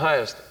God in the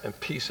highest, and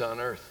peace on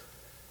earth.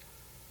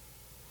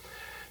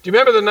 Do you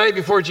remember the night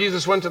before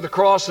Jesus went to the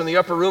cross in the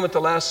upper room at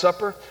the Last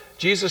Supper?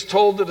 Jesus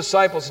told the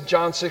disciples in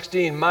John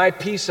 16, "My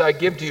peace I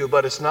give to you,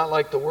 but it's not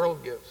like the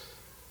world gives."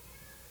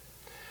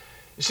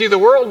 You see, the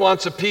world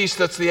wants a peace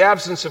that's the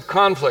absence of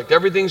conflict.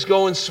 Everything's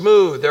going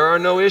smooth. There are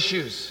no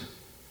issues.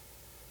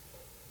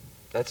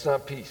 That's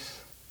not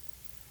peace.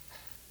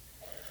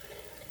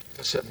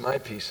 I said, "My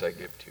peace I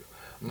give to you."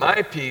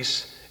 My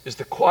peace is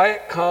the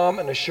quiet calm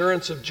and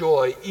assurance of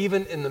joy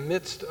even in the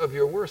midst of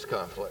your worst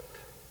conflict.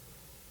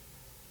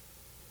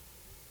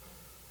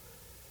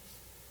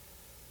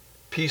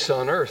 Peace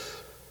on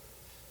earth.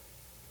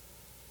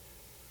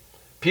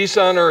 Peace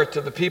on earth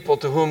to the people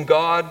to whom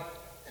God,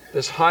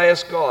 this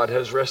highest God,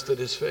 has rested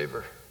his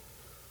favor.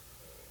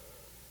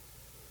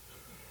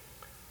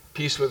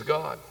 Peace with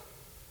God.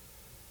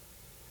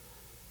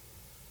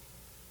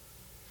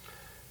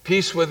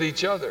 Peace with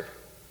each other.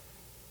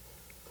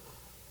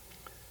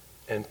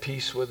 And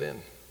peace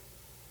within.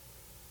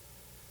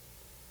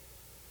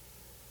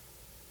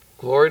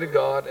 Glory to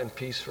God and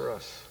peace for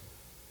us.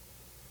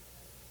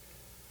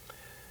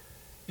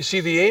 You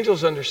see, the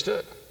angels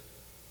understood.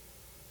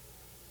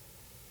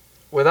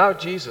 Without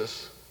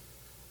Jesus,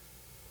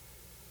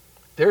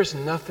 there's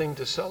nothing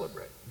to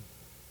celebrate.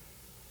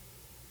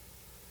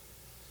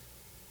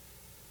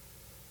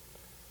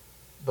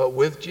 But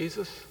with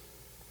Jesus,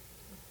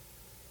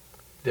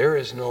 there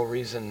is no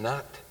reason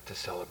not to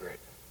celebrate.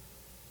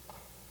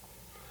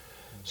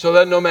 So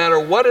that no matter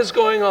what is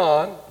going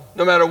on,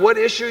 no matter what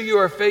issue you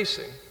are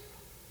facing,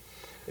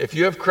 if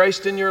you have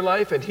Christ in your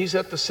life and he's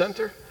at the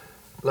center,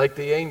 like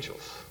the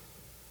angels,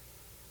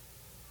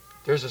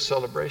 there's a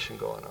celebration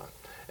going on.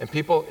 And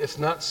people, it's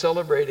not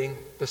celebrating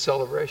the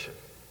celebration.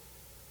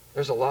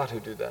 There's a lot who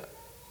do that.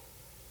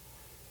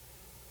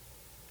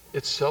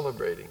 It's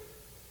celebrating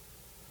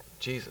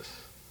Jesus.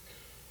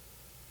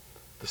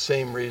 The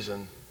same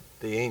reason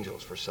the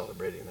angels were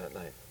celebrating that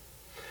night.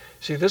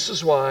 See, this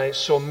is why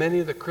so many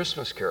of the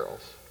Christmas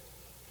carols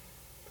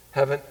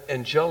have an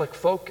angelic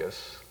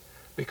focus,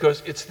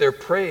 because it's their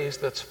praise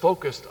that's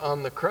focused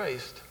on the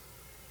Christ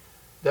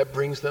that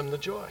brings them the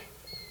joy.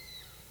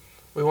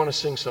 We want to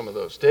sing some of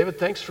those. David,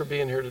 thanks for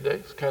being here today.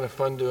 It's kind of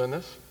fun doing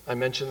this. I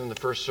mentioned in the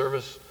first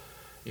service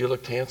you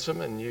looked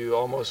handsome and you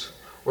almost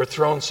were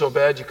thrown so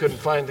bad you couldn't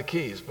find the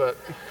keys. But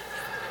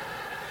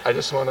I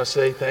just want to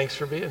say thanks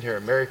for being here.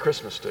 Merry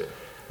Christmas to you.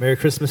 Merry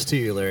Christmas to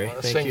you, Larry.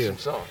 Let's Thank sing you. some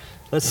songs.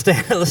 Let's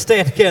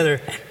stand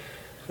together.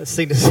 Let's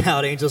sing this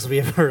out. Angels we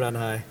have heard on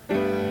high.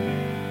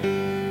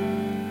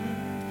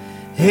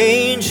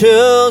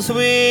 Angels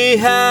we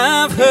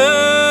have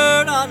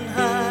heard on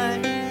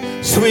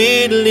high,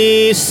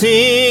 sweetly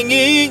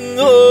singing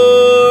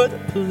o'er the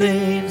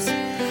plains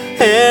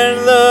and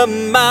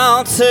the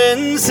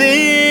mountains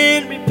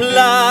in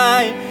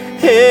reply,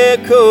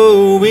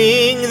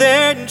 echoing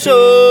their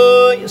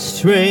joyous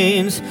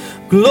strains.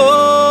 Gloria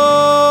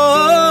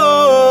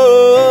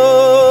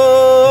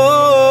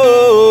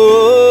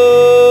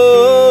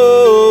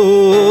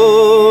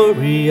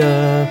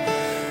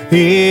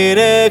in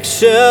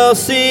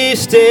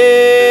excelsis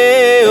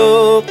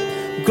Deo.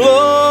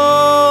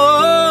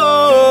 Gloria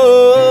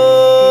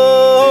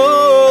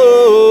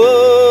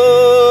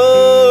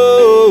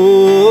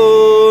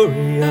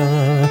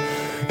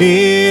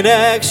in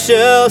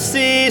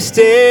excelsis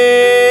Deo.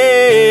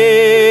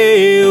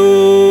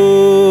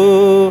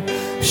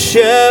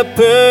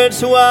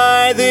 Shepherds,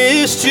 why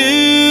this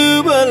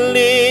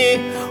jubilee?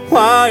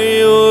 Why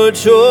your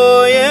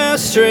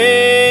joyous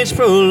strains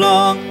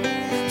prolong?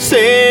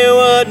 Say,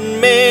 what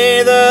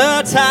may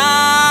the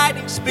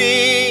tidings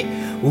be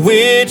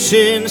which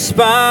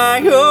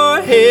inspire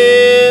your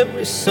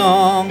heavenly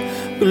song?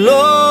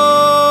 Gloria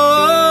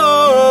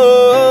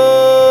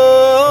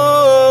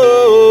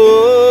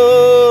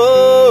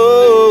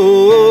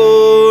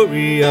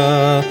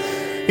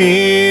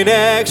in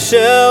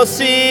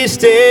excelsis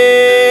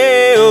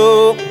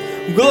Deo.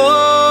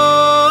 Gloria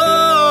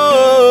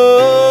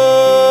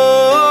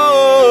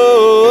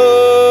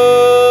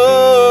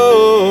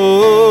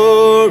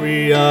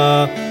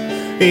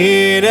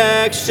in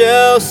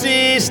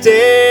excelsis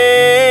Deo.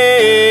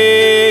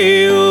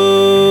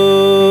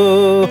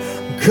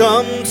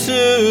 Come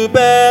to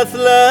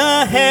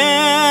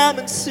Bethlehem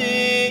and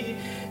see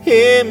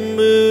him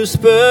whose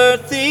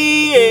birth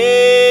the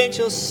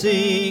angels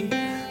sing.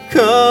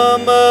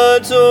 Come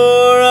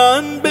adore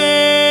on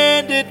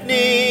bended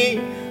knee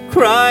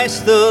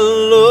Christ the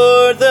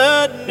Lord,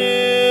 the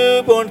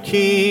newborn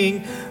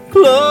King.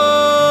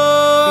 Gloria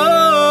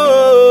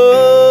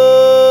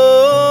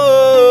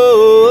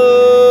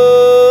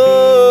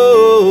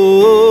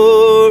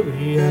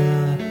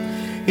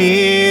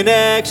in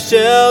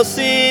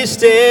excelsis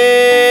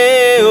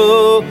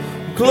Deo.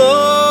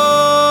 Gloria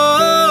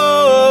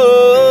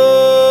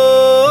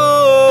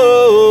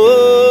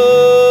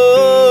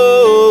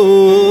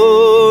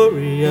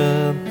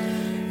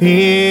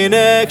in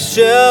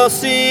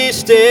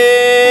excelsis Deo.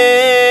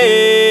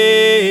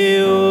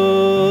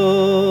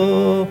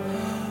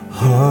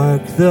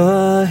 Hark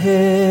the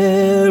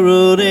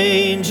herald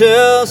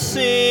angels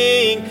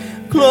sing,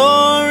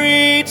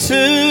 glory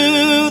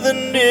to the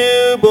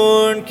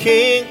newborn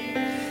King.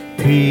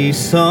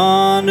 Peace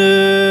on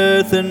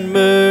earth and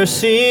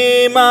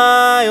mercy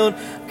mild,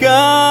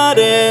 God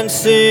and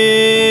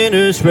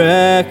sinners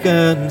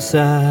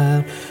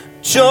reconciled.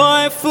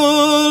 Joyful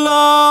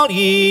all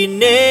ye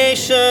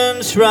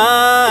nations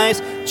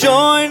rise,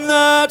 join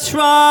the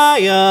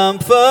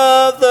triumph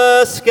of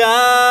the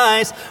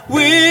skies.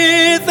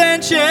 With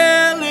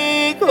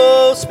angelic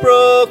hosts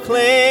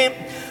proclaim,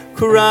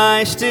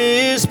 Christ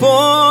is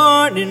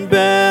born in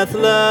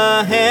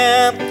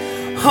Bethlehem.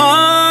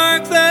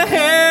 Hark the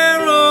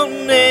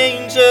herald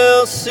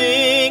angels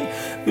sing,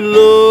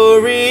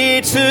 glory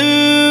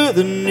to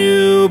the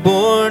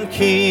newborn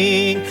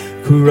King.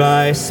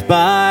 Christ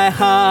by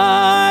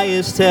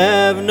highest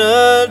heaven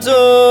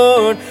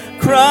adored,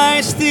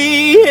 Christ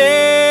the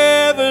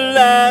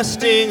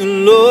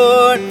everlasting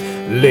Lord.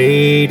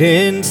 Late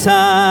in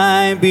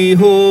time,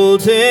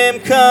 behold him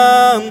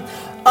come,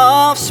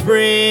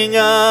 offspring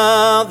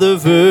of the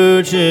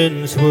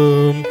Virgin's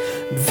womb.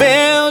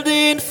 Veiled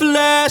in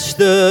flesh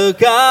the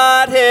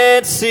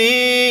Godhead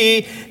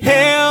see,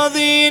 hail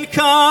the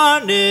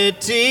incarnate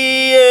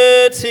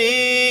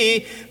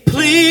deity.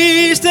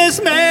 Pleased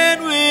as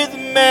man with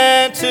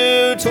man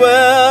to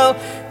dwell,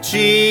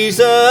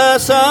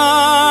 Jesus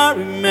our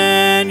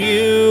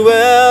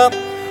Emmanuel.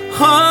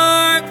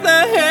 Hark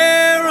the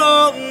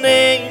herald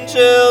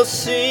angels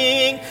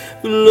sing,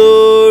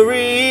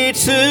 glory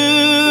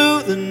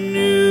to the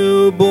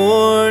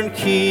newborn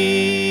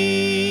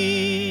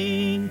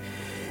King.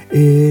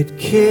 It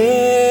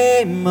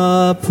came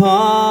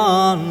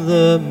upon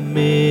the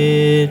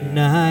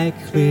midnight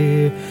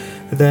clear,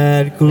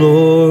 that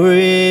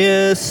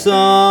glorious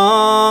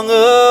song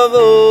of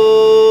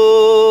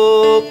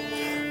old,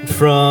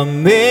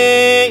 from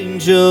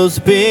angels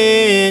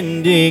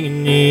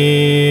bending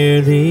near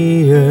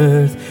the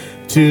earth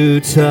to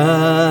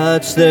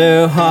touch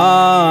their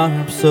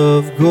harps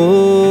of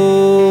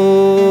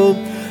gold.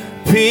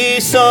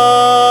 Peace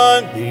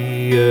on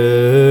the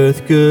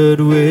earth,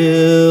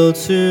 goodwill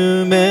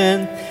to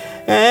men,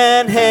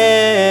 and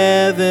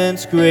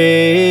heaven's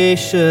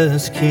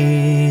gracious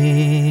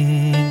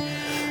King.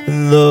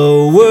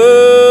 The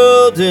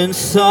world in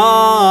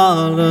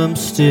solemn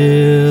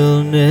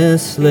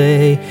stillness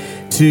lay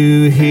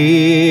to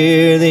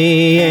hear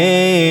the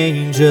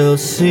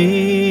angels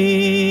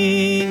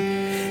sing.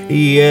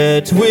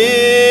 Yet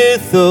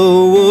with the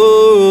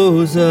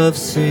woes of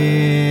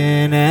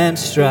sin and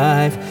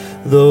strife,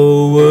 the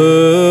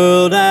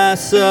world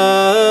has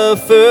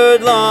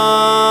suffered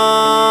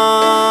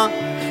long.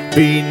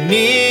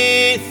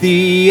 Beneath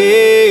the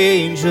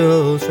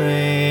angels'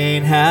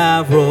 reign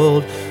have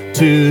rolled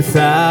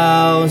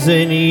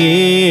 2,000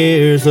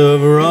 years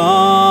of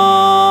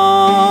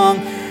wrong,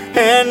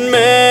 and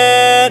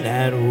men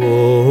at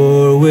war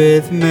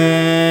with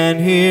man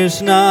hears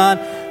not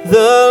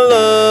the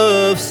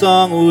love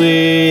song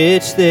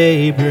which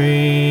they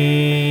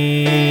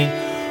bring.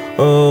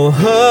 Oh,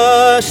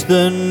 hush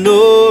the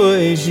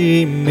noise,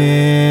 ye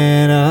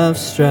men of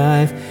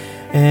strife,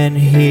 and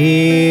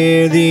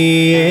hear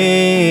the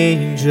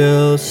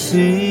angels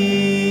sing.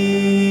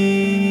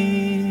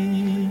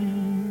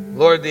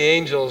 Lord, the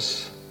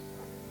angels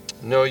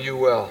know you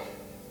well.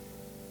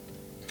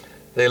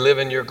 They live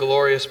in your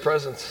glorious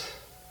presence.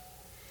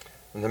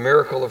 And the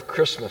miracle of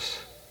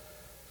Christmas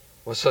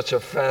was such a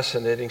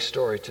fascinating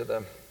story to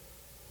them.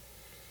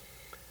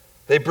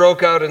 They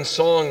broke out in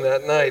song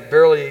that night,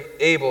 barely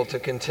able to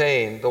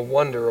contain the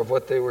wonder of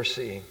what they were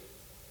seeing,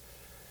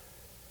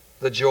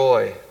 the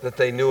joy that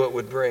they knew it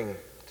would bring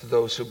to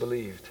those who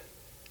believed.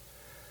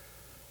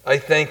 I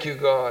thank you,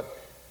 God,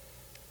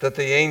 that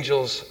the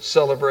angels'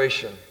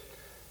 celebration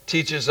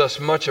teaches us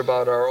much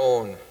about our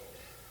own,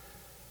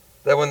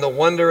 that when the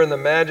wonder and the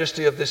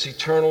majesty of this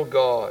eternal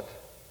God,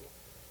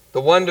 the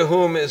one to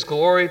whom is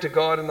glory to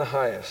God in the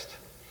highest,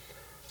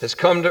 has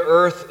come to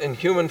earth in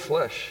human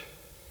flesh,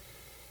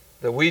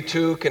 that we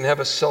too can have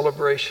a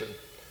celebration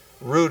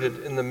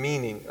rooted in the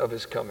meaning of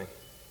his coming.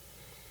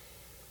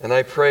 And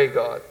I pray,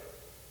 God,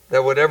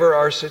 that whatever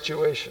our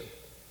situation,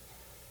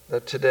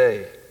 that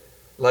today,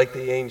 like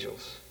the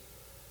angels,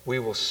 we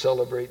will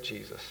celebrate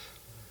Jesus.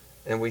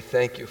 And we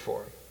thank you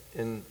for him.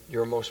 In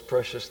your most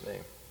precious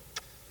name,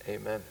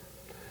 amen.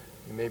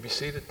 You may be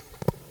seated.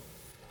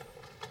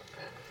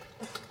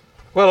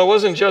 Well, it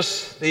wasn't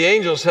just the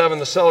angels having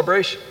the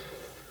celebration.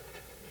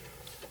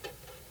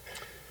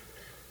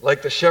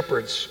 Like the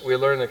shepherds, we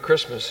learn that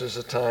Christmas is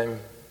a time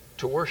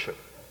to worship.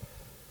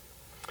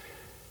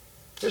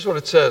 Here's what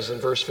it says in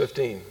verse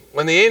 15.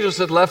 When the angels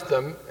had left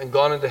them and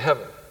gone into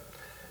heaven,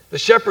 the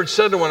shepherds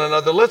said to one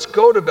another, "Let's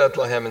go to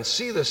Bethlehem and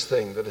see this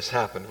thing that has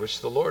happened,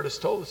 which the Lord has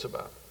told us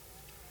about."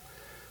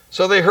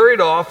 So they hurried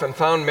off and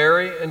found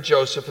Mary and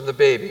Joseph and the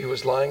baby who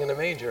was lying in a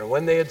manger. And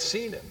when they had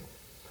seen him,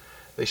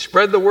 they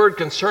spread the word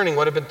concerning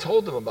what had been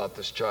told them about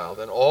this child.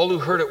 And all who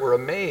heard it were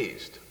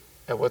amazed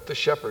at what the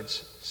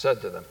shepherds said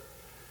to them.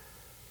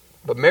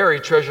 But Mary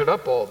treasured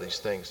up all these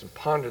things and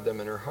pondered them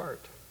in her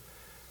heart.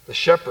 The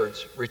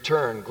shepherds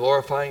returned,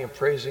 glorifying and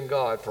praising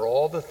God for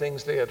all the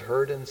things they had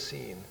heard and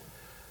seen,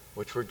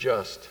 which were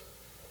just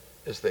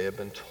as they had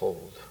been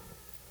told.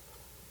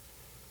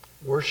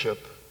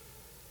 Worship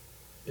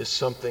is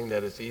something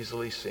that is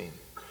easily seen.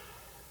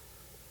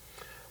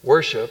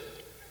 Worship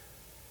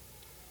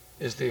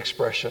is the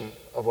expression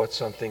of what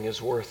something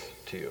is worth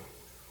to you,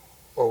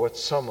 or what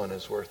someone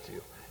is worth to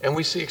you. And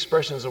we see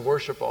expressions of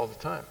worship all the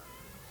time.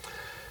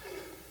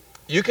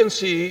 You can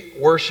see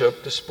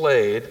worship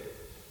displayed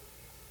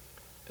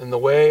in the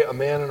way a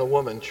man and a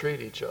woman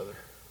treat each other.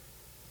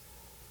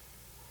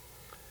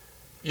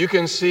 You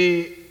can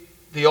see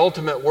the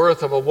ultimate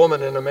worth of a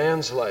woman in a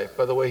man's life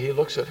by the way he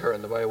looks at her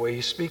and by the way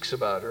he speaks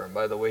about her and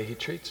by the way he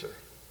treats her.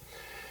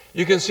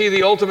 You can see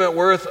the ultimate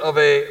worth of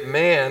a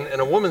man in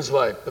a woman's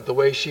life by the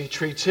way she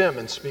treats him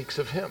and speaks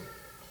of him.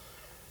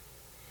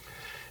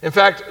 In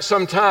fact,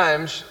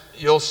 sometimes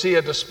you'll see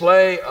a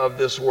display of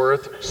this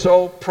worth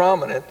so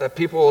prominent that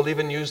people will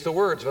even use the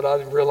words without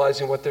even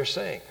realizing what they're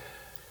saying.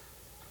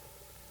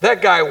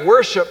 That guy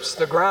worships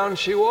the ground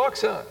she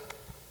walks on.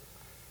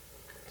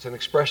 It's an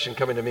expression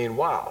coming to mean,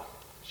 wow,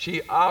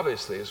 she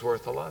obviously is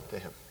worth a lot to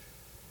him.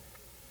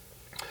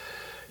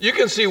 You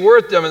can see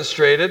worth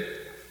demonstrated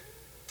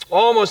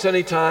almost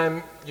any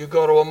time you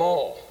go to a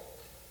mall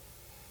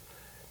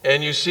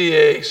and you see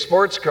a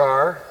sports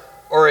car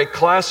or a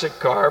classic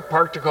car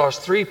parked across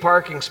 3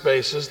 parking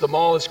spaces. The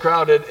mall is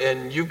crowded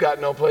and you've got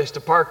no place to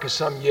park because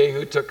some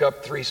yahoo took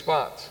up 3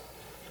 spots.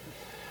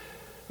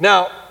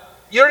 Now,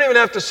 you don't even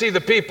have to see the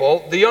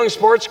people. The young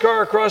sports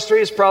car across the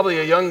street is probably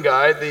a young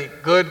guy. The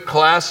good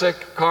classic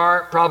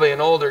car, probably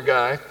an older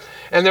guy.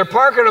 And they're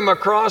parking them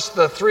across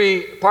the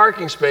 3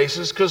 parking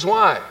spaces because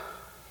why?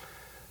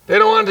 They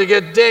don't want to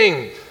get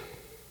dinged.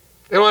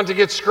 They don't want to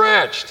get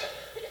scratched.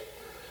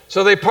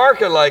 So they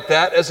park it like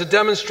that as a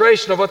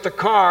demonstration of what the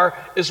car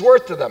is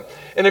worth to them.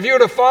 And if you were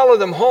to follow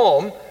them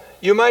home,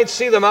 you might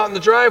see them out in the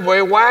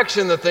driveway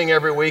waxing the thing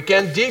every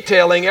weekend,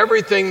 detailing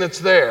everything that's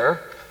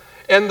there.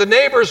 And the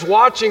neighbors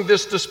watching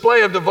this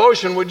display of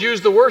devotion would use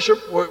the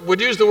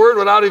word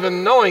without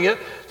even knowing it.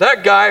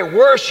 That guy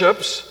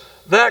worships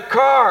that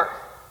car.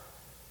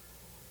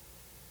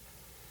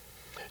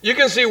 You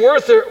can see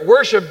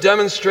worship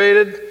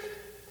demonstrated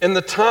in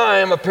the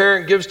time a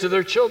parent gives to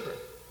their children,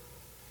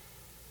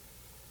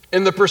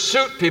 in the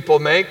pursuit people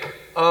make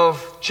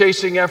of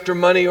chasing after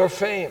money or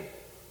fame,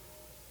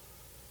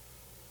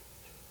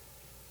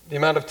 the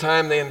amount of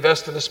time they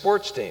invest in a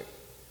sports team.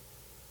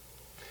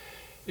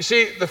 You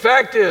see, the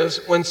fact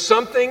is, when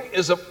something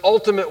is of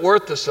ultimate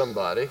worth to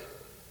somebody,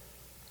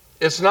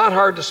 it's not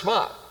hard to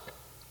spot.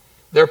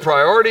 Their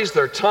priorities,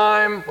 their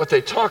time, what they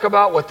talk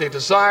about, what they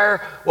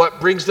desire, what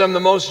brings them the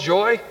most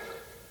joy,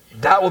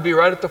 that will be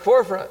right at the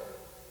forefront.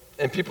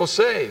 And people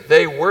say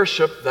they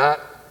worship that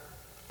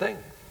thing.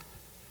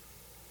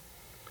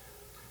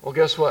 Well,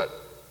 guess what?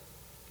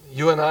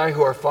 You and I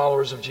who are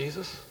followers of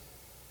Jesus?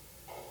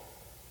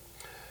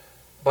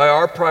 By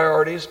our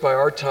priorities, by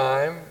our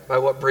time, by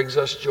what brings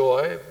us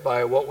joy,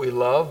 by what we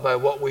love, by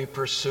what we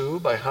pursue,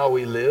 by how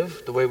we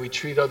live, the way we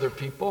treat other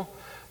people,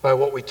 by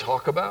what we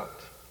talk about,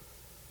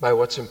 by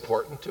what's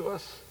important to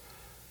us,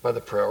 by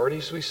the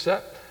priorities we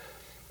set.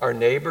 Our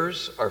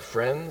neighbors, our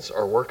friends,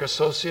 our work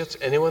associates,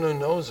 anyone who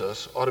knows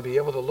us ought to be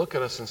able to look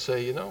at us and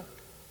say, you know,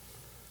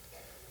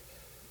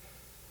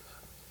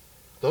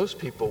 those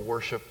people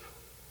worship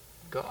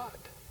God.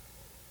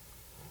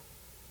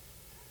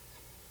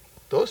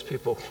 Those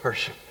people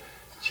worship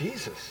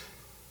Jesus.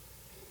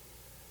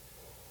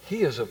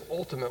 He is of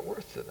ultimate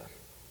worth to them.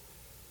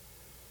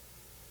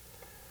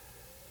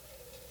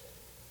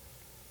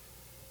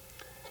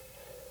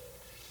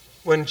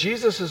 When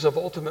Jesus is of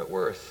ultimate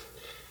worth,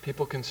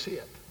 people can see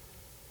it.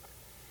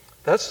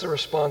 That's the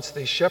response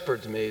these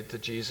shepherds made to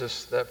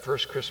Jesus that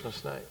first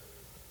Christmas night.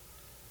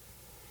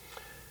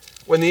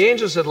 When the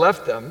angels had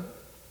left them,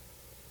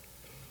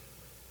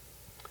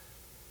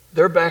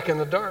 they're back in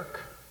the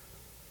dark.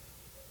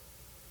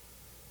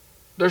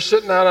 They're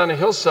sitting out on a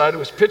hillside. It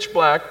was pitch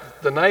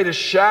black. The night is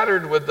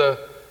shattered with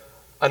the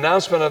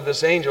announcement of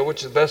this angel,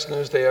 which is the best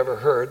news they ever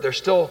heard. They're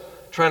still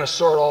trying to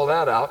sort all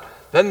that out.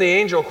 Then the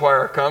angel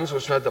choir comes,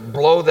 which had to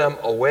blow them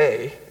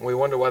away. We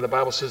wonder why the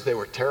Bible says they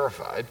were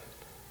terrified.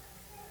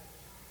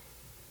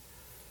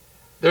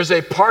 There's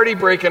a party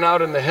breaking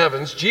out in the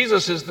heavens.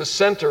 Jesus is the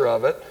center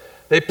of it.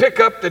 They pick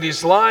up that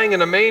he's lying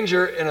in a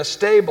manger in a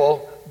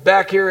stable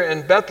back here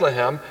in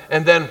Bethlehem,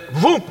 and then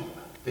whoop!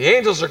 The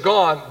angels are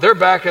gone. They're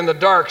back in the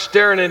dark,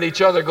 staring at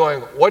each other going,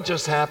 what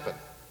just happened?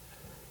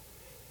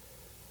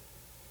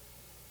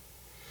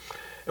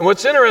 And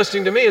what's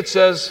interesting to me, it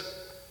says,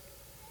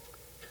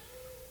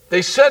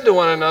 they said to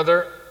one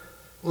another,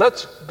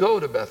 let's go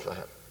to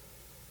Bethlehem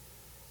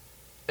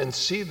and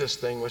see this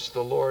thing which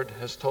the Lord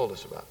has told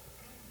us about.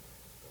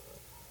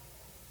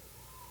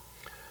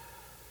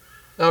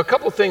 Now, a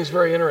couple things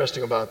very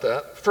interesting about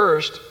that.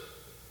 First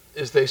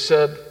is they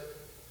said,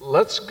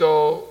 let's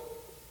go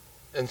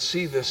and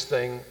see this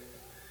thing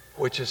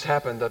which has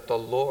happened that the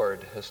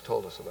Lord has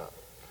told us about.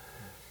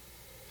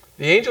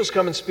 The angels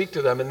come and speak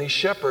to them, and these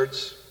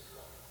shepherds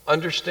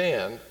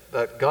understand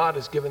that God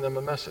has given them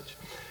a message.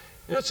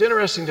 You know, it's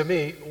interesting to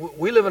me,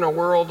 we live in a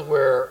world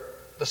where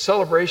the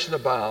celebration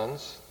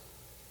abounds.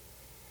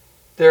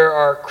 There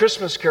are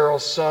Christmas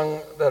carols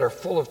sung that are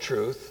full of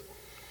truth.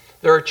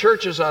 There are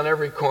churches on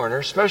every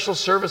corner, special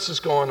services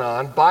going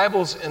on,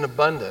 Bibles in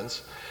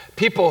abundance.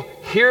 People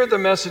hear the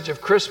message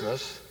of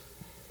Christmas,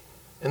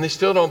 and they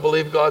still don't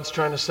believe God's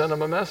trying to send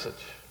them a message.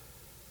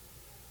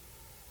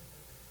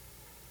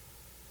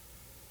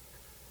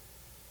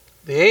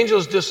 The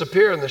angels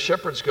disappear, and the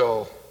shepherds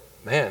go,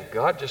 man,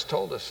 God just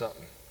told us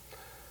something.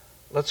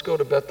 Let's go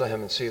to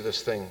Bethlehem and see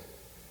this thing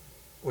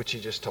which he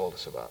just told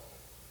us about.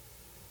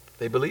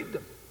 They believed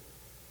him.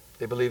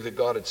 They believed that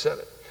God had said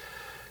it.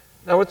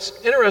 Now,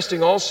 what's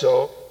interesting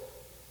also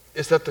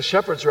is that the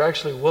shepherds are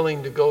actually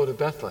willing to go to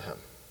Bethlehem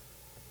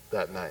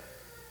that night.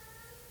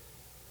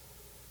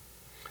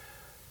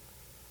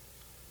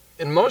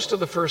 In most of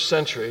the first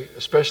century,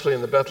 especially in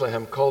the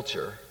Bethlehem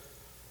culture,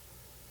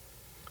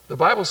 the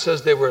Bible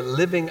says they were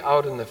living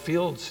out in the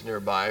fields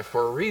nearby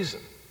for a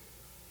reason.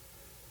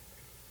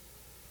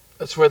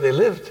 That's where they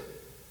lived.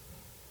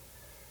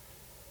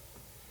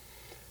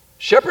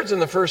 Shepherds in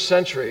the first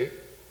century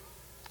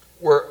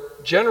were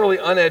generally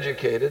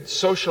uneducated,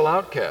 social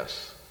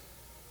outcasts.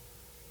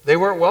 They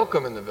weren't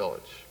welcome in the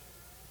village.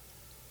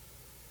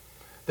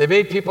 They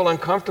made people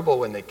uncomfortable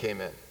when they came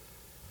in.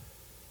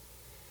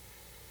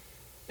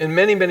 In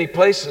many, many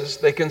places,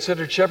 they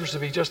considered shepherds to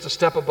be just a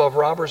step above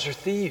robbers or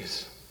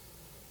thieves.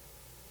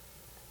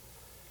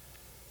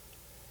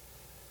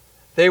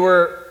 They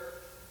were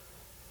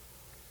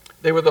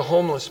the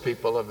homeless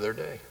people of their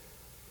day.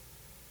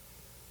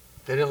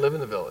 They didn't live in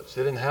the village.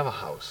 They didn't have a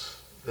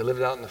house. They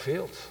lived out in the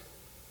fields.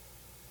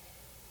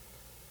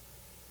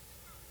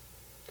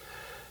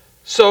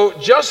 So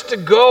just to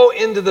go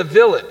into the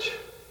village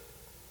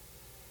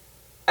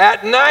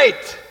at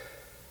night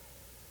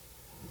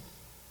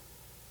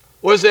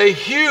was a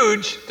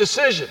huge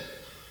decision.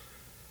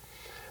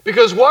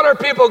 Because what are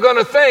people going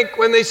to think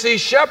when they see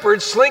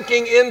shepherds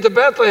slinking into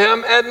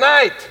Bethlehem at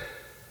night?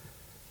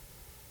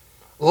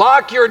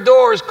 Lock your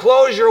doors,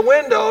 close your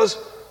windows,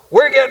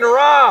 we're getting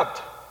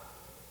robbed.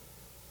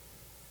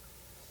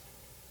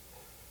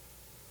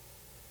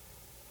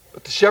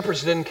 But the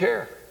shepherds didn't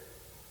care.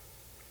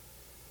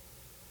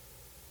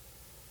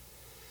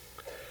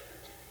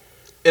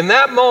 In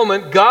that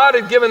moment, God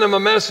had given them a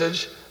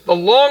message. The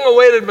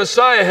long-awaited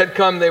Messiah had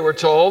come, they were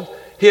told.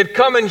 He had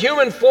come in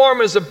human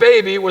form as a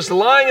baby, was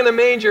lying in a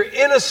manger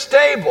in a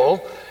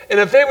stable, and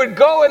if they would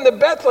go into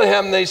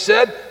Bethlehem, they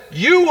said,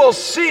 you will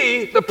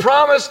see the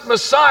promised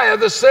Messiah,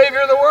 the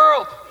Savior of the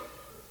world.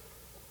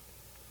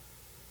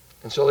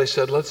 And so they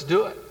said, let's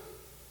do it.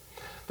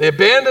 They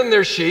abandoned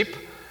their sheep.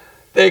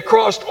 They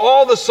crossed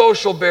all the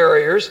social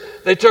barriers.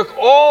 They took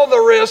all the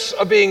risks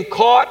of being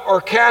caught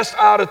or cast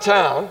out of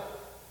town.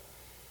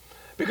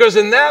 Because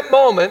in that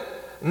moment,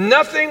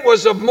 Nothing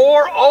was of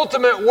more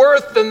ultimate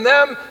worth than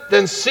them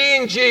than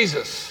seeing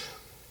Jesus.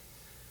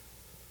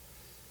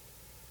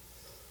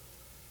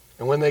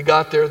 And when they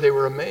got there, they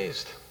were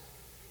amazed.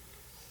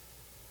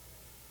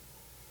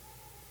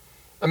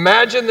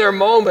 Imagine their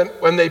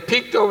moment when they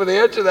peeked over the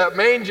edge of that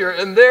manger,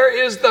 and there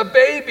is the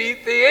baby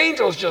the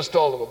angels just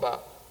told them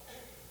about.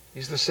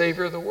 He's the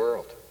Savior of the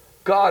world,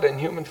 God in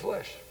human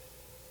flesh.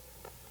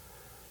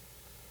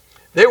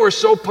 They were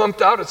so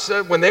pumped out, it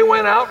said when they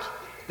went out,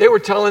 they were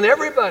telling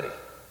everybody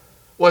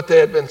what they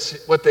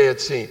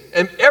had seen.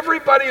 And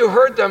everybody who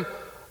heard them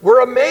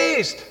were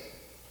amazed.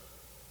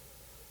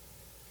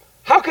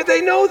 How could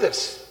they know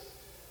this?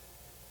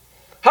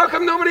 How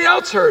come nobody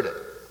else heard it?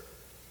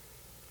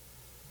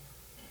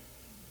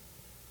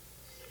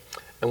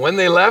 And when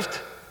they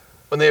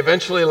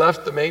eventually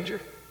left the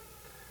manger,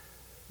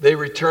 they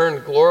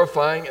returned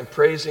glorifying and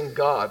praising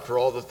God for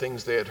all the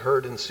things they had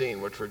heard and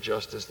seen, which were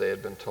just as they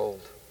had been told.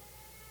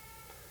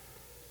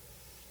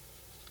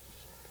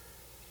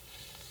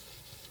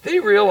 They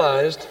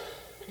realized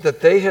that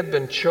they had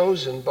been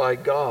chosen by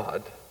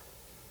God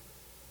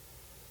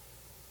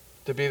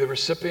to be the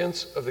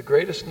recipients of the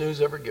greatest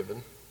news ever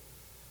given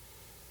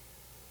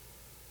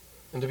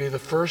and to be the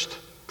first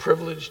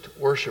privileged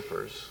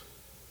worshipers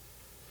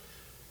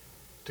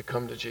to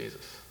come to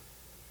Jesus.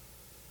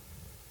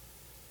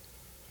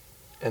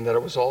 And that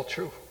it was all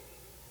true.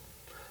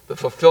 The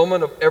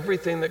fulfillment of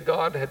everything that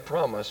God had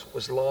promised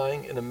was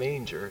lying in a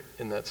manger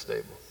in that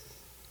stable.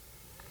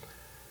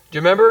 Do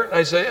you remember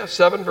Isaiah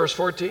 7, verse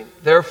 14?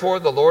 Therefore,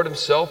 the Lord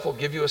himself will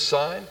give you a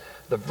sign.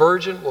 The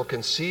virgin will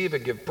conceive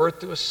and give birth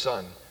to a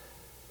son.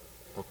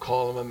 We'll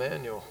call him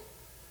Emmanuel.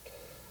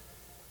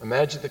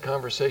 Imagine the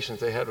conversations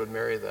they had with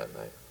Mary that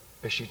night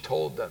as she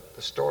told them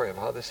the story of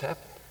how this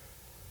happened.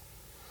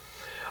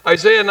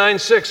 Isaiah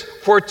 9:6,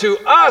 for to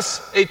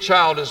us a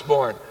child is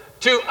born,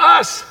 to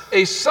us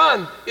a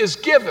son is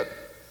given,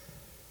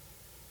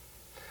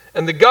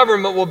 and the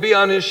government will be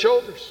on his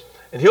shoulders,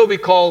 and he'll be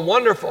called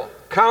Wonderful,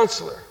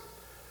 Counselor,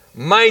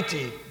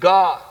 Mighty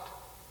God,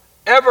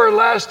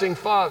 Everlasting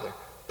Father,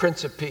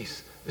 Prince of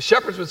Peace. The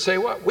shepherds would say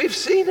what? We've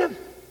seen him.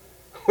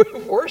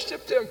 We've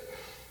worshiped him.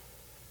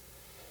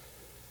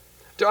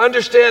 To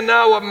understand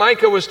now what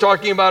Micah was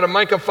talking about in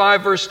Micah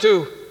 5, verse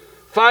 2,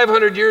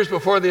 500 years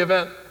before the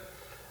event.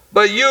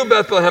 But you,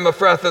 Bethlehem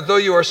Ephrathah, though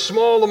you are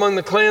small among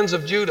the clans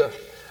of Judah,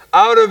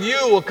 out of you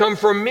will come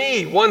from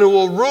me one who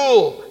will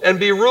rule and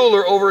be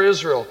ruler over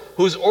Israel,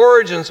 whose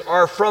origins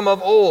are from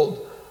of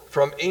old,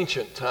 from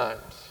ancient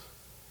times.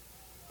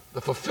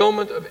 The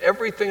fulfillment of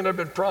everything that had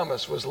been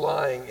promised was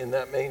lying in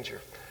that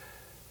manger,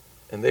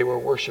 and they were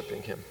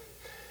worshiping him.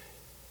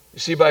 You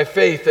see, by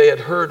faith they had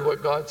heard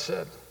what God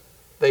said.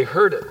 They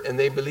heard it and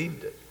they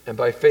believed it, and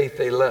by faith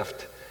they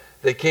left.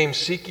 They came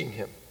seeking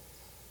him.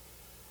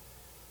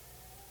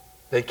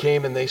 They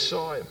came and they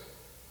saw him.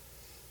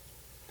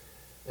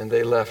 And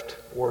they left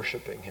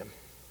worshiping him.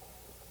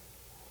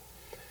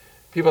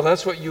 People,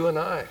 that's what you and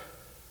I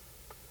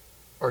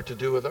are to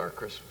do with our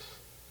Christmas.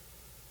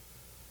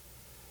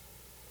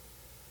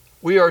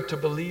 We are to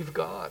believe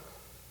God.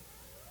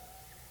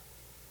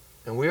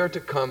 And we are to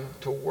come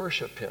to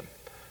worship him,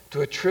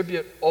 to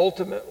attribute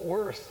ultimate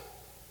worth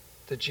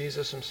to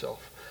Jesus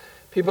himself.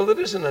 People, it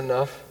isn't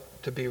enough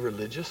to be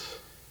religious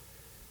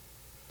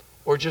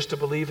or just to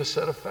believe a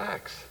set of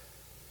facts.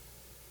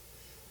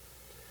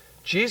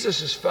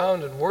 Jesus is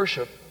found in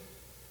worship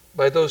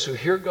by those who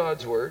hear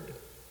God's word,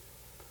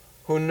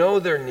 who know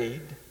their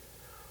need,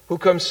 who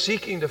come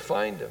seeking to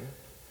find him,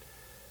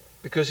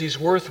 because he's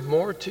worth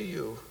more to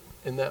you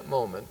in that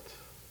moment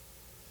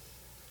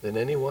than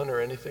anyone or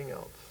anything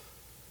else.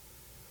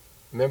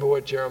 Remember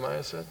what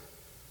Jeremiah said?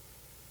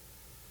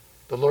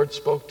 The Lord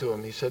spoke to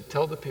him. He said,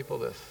 tell the people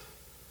this.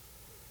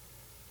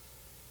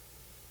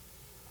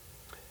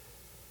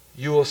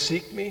 You will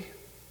seek me,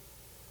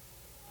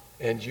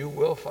 and you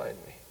will find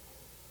me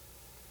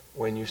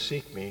when you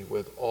seek me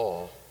with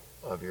all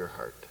of your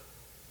heart.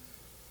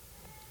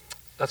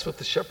 That's what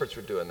the shepherds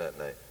were doing that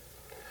night.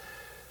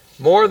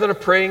 More than a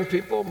praying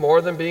people,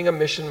 more than being a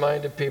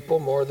mission-minded people,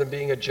 more than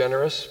being a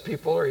generous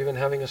people, or even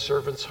having a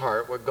servant's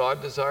heart, what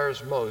God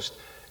desires most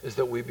is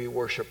that we be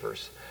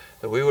worshipers,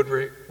 that we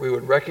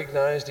would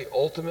recognize the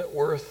ultimate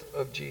worth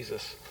of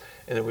Jesus,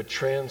 and it would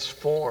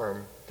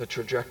transform the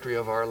trajectory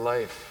of our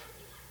life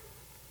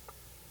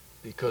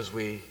because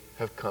we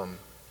have come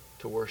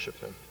to worship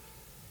him.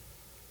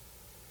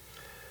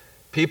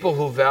 People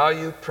who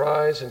value,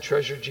 prize, and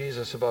treasure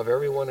Jesus above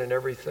everyone and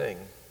everything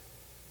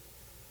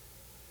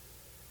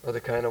are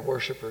the kind of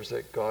worshipers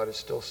that God is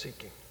still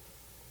seeking.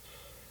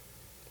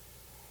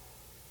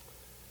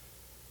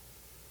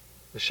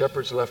 The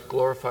shepherds left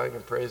glorifying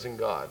and praising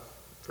God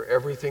for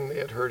everything they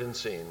had heard and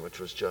seen, which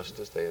was just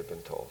as they had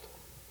been told.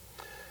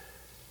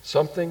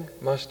 Something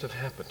must have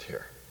happened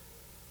here.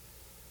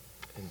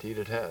 Indeed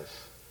it has.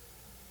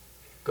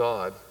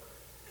 God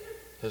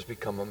has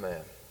become a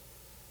man,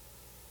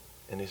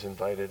 and he's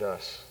invited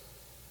us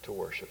to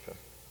worship him.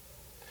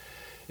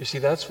 You see,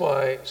 that's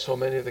why so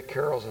many of the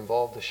carols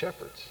involve the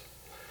shepherds.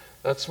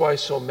 That's why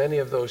so many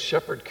of those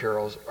shepherd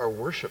carols are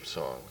worship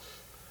songs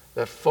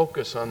that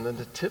focus on the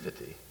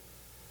nativity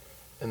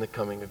and the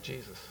coming of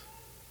Jesus.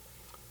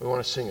 We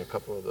want to sing a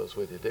couple of those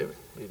with you. David,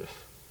 lead us.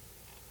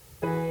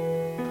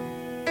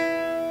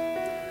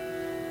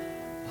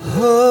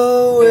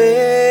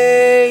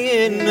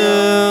 Away in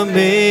a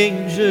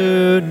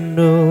manger,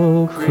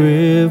 no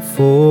crib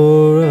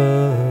for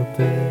a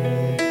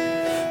bed,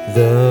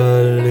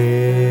 the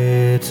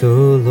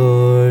little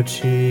Lord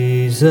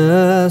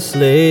Jesus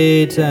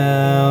laid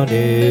down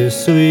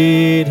his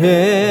sweet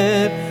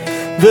head.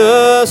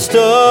 The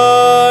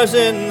stars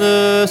in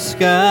the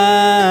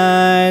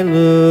sky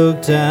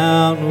looked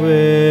down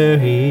where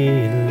he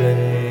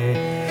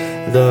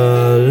lay.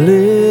 The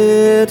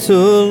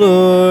little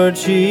Lord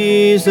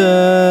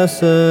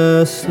Jesus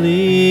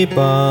asleep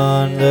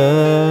on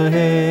the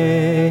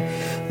hay.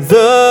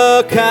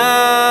 The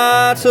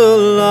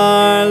cattle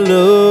are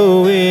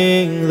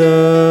lowing,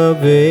 the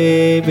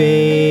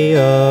baby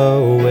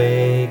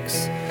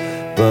awakes,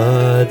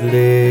 but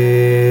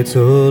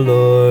little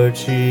Lord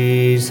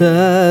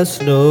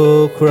Jesus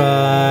no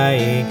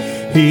crying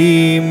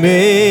he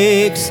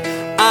makes.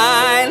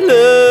 I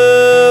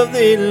love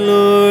thee,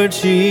 Lord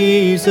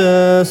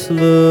Jesus,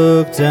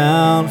 look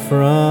down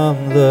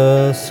from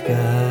the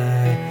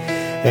sky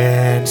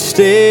and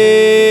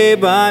stay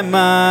by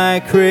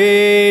my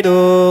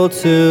cradle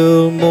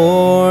till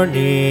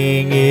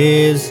morning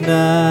is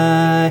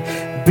nigh.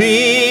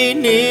 Be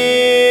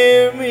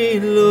near me,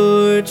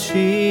 Lord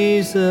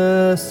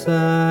Jesus,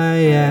 I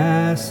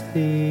ask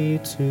thee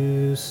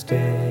to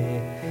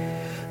stay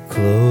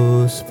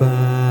close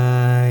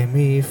by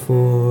me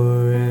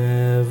forever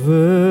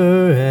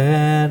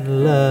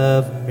and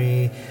love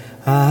me,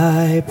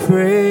 I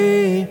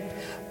pray.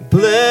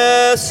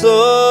 Bless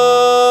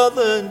all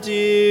the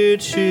dear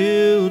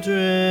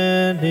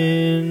children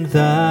in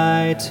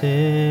thy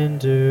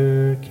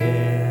tender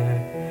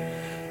care,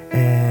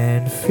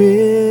 and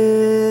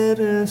fit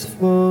us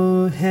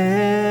for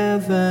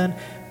heaven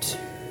to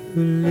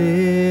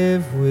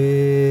live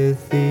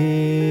with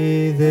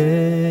thee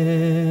there.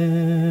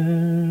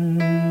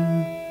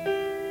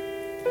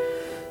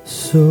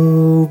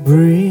 So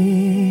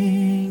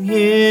bring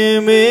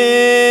him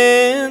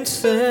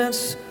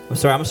incense. I'm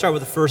sorry, I'm going to start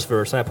with the first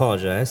verse. I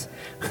apologize.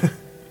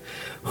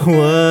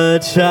 What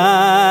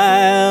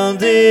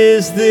child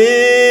is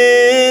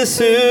this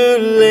who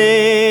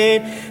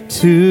laid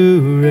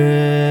to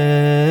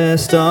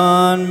rest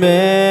on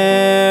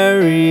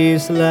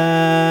Mary's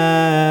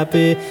lap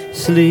is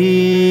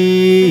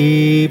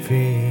sleeping,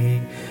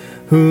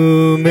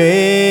 whom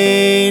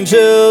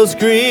angels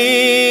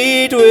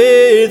greet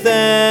with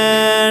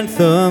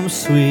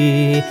anthems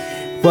sweet,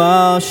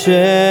 while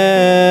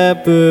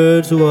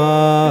shepherds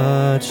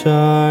watch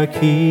are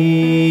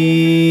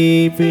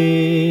keeping.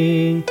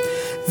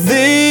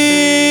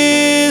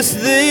 This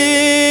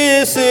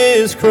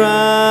is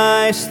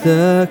Christ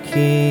the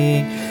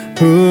King,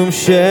 whom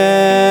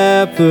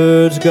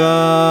shepherds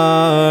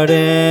guard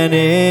and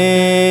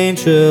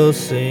angels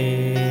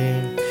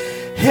sing.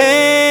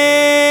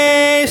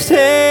 Haste,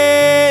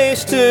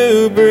 haste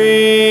to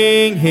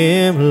bring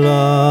him,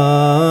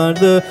 Lord,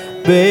 the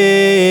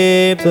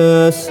babe,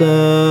 the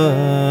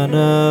Son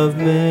of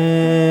Mary.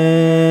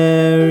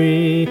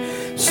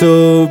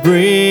 So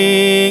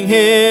bring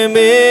him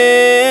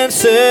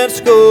incense,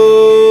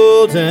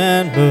 gold,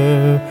 and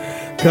myrrh.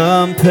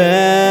 Come,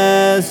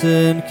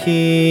 peasant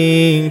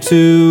king,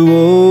 to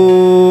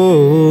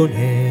own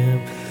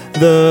him,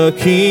 the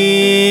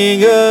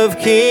King of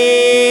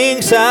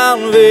kings,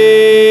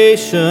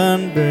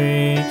 salvation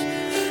brings.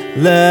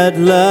 Let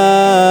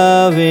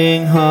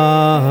loving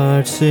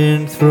hearts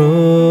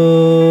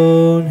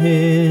enthrone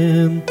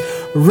him.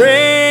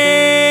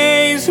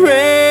 Raise,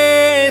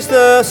 raise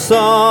the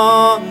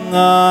song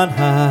on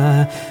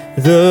high.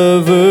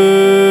 The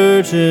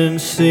Virgin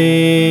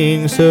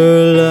sings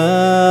her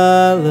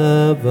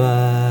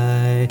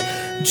lullaby.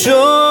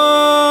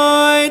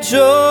 Joy,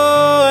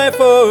 joy,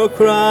 for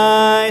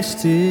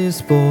Christ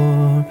is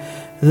born,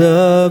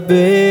 the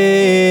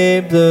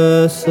babe,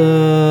 the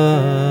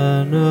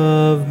Son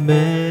of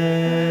Mary.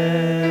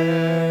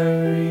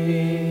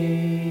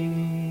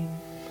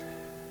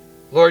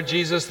 Lord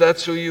Jesus,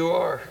 that's who you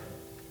are.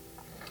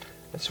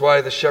 That's why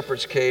the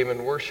shepherds came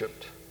and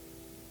worshiped.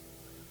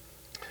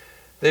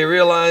 They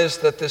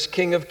realized that this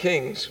King of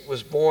Kings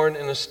was born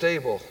in a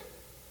stable,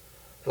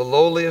 the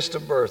lowliest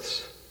of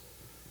births,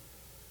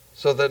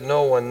 so that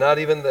no one, not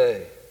even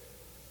they,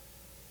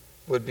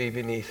 would be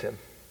beneath him.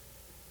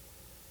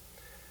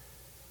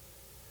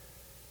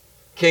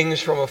 Kings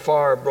from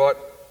afar brought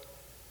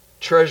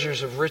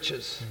treasures of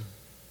riches,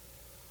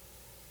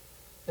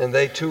 and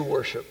they too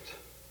worshiped,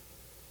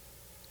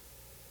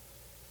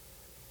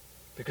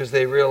 because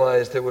they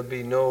realized there would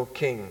be no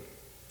king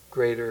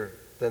greater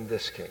than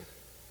this king.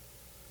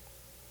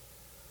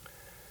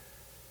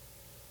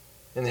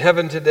 In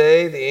heaven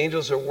today, the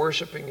angels are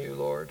worshiping you,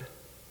 Lord,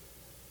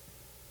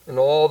 and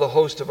all the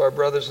host of our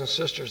brothers and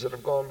sisters that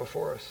have gone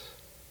before us.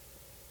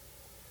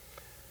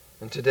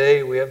 And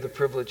today we have the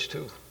privilege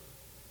too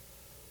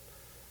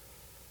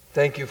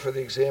Thank you for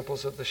the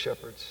examples of the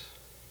shepherds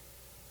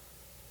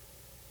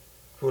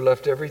who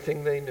left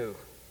everything they knew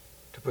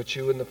to put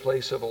you in the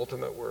place of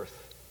ultimate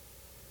worth,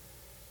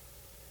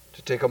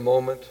 to take a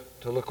moment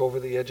to look over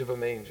the edge of a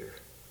manger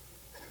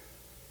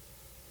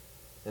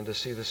and to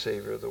see the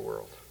Savior of the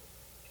world.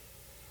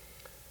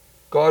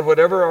 God,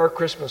 whatever our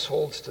Christmas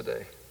holds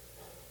today,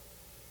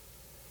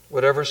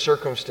 whatever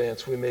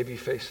circumstance we may be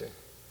facing,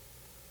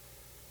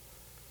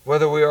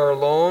 whether we are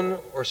alone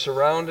or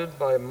surrounded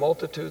by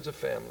multitudes of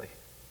family,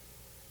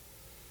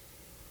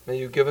 may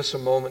you give us a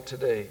moment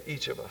today,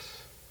 each of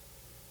us,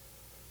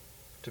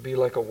 to be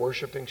like a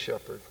worshiping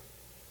shepherd,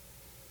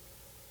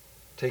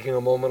 taking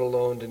a moment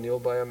alone to kneel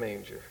by a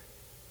manger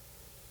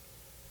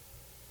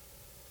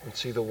and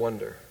see the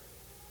wonder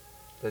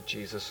that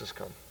Jesus has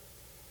come.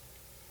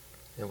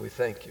 And we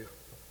thank you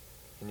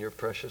in your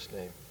precious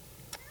name.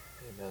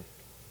 Amen.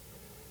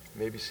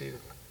 You may be seated.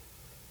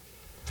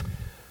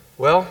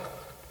 Well,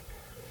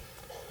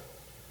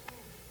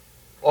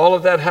 all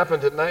of that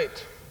happened at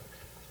night.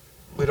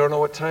 We don't know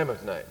what time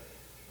of night.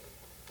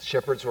 The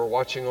shepherds were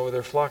watching over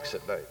their flocks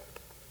at night.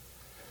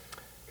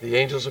 The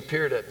angels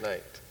appeared at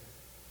night.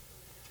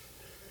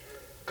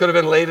 Could have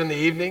been late in the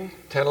evening,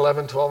 10,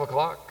 11, 12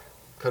 o'clock.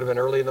 Could have been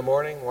early in the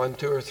morning, 1,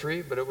 2, or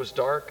 3, but it was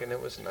dark and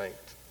it was night.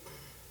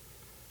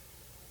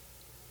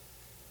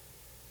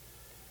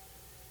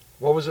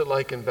 What was it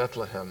like in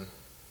Bethlehem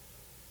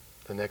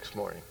the next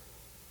morning?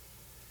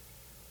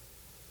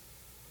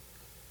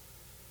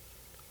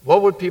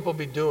 What would people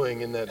be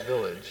doing in that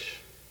village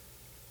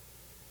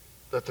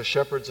that the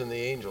shepherds and the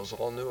angels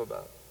all knew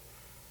about?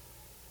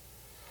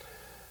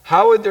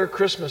 How would their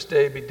Christmas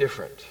day be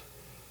different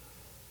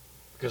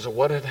because of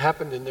what had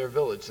happened in their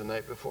village the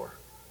night before?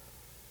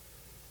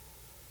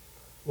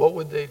 What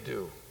would they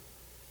do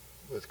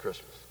with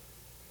Christmas?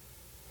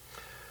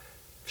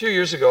 A few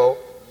years ago,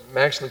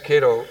 Max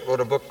Lucado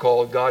wrote a book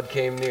called God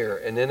Came Near,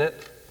 and in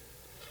it,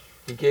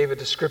 he gave a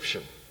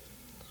description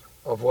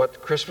of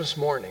what Christmas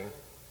morning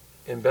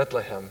in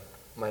Bethlehem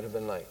might have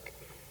been like.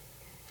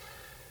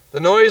 The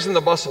noise and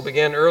the bustle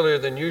began earlier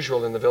than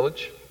usual in the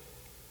village.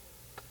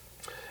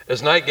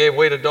 As night gave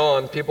way to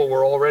dawn, people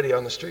were already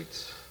on the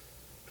streets.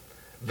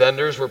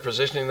 Vendors were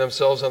positioning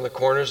themselves on the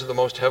corners of the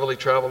most heavily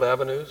traveled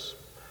avenues.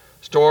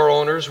 Store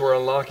owners were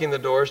unlocking the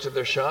doors to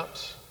their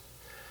shops.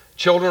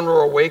 Children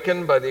were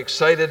awakened by the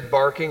excited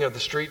barking of the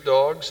street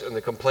dogs and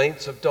the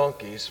complaints of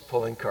donkeys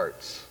pulling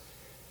carts.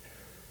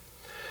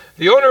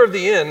 The owner of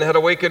the inn had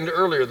awakened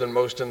earlier than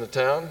most in the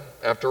town.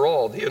 After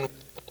all, the inn was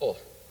full.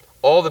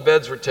 All the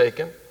beds were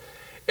taken.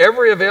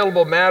 Every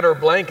available mat or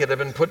blanket had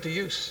been put to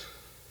use.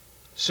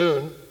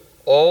 Soon,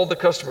 all the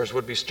customers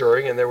would be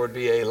stirring, and there would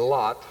be a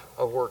lot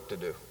of work to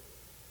do.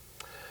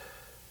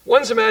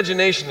 One's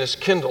imagination is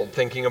kindled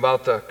thinking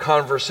about the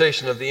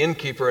conversation of the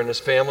innkeeper and his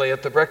family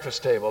at the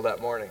breakfast table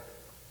that morning.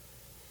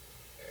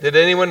 Did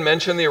anyone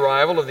mention the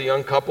arrival of the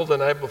young couple the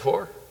night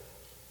before?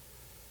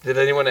 Did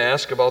anyone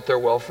ask about their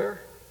welfare?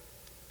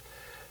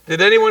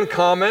 Did anyone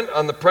comment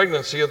on the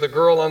pregnancy of the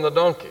girl on the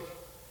donkey?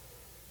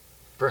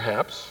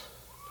 Perhaps.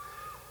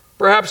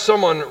 Perhaps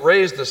someone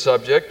raised the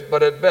subject,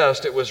 but at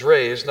best it was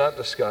raised, not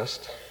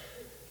discussed.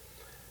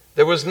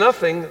 There was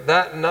nothing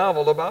that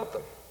novel about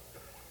them.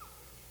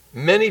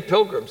 Many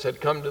pilgrims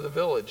had come to the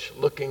village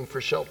looking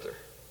for shelter.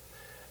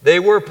 They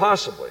were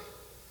possibly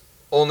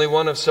only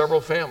one of several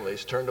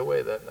families turned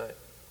away that night.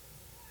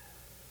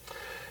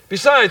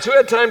 Besides, who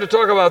had time to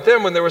talk about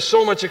them when there was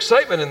so much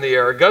excitement in the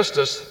air?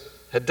 Augustus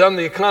had done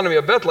the economy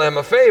of Bethlehem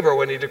a favor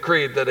when he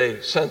decreed that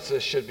a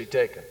census should be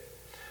taken.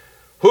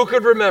 Who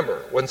could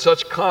remember when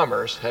such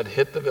commerce had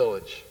hit the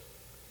village?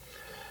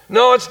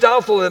 No, it's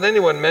doubtful that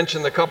anyone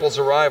mentioned the couple's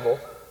arrival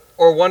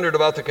or wondered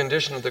about the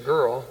condition of the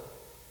girl.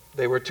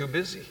 They were too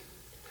busy.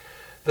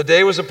 The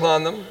day was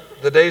upon them.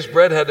 The day's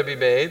bread had to be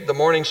made. The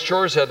morning's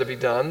chores had to be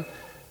done.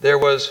 There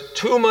was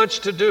too much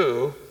to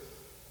do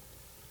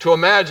to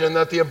imagine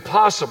that the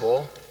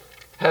impossible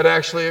had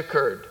actually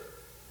occurred.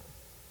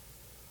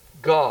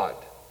 God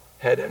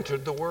had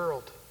entered the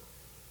world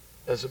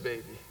as a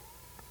baby.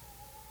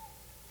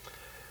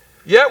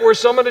 Yet were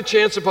someone to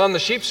chance upon the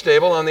sheep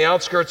stable on the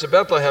outskirts of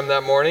Bethlehem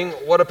that morning,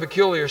 what a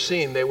peculiar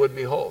scene they would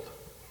behold.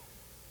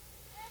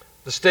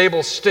 The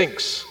stable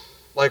stinks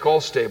like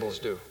all stables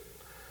do.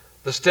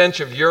 The stench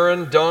of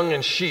urine, dung,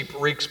 and sheep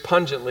reeks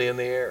pungently in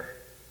the air.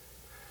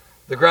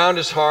 The ground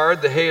is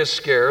hard, the hay is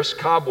scarce,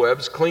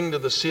 cobwebs cling to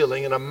the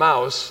ceiling, and a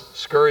mouse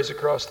scurries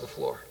across the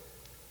floor.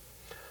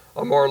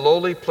 A more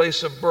lowly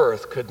place of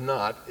birth could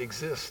not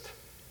exist.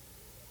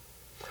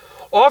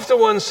 Off to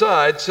one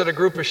side sit a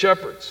group of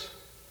shepherds.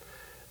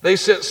 They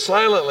sit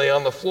silently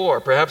on the floor,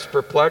 perhaps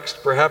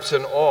perplexed, perhaps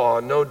in awe,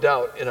 no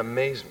doubt in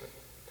amazement.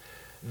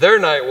 Their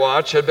night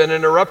watch had been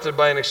interrupted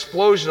by an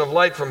explosion of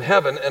light from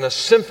heaven and a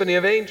symphony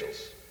of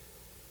angels.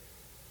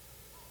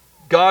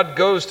 God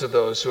goes to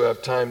those who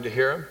have time to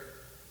hear him.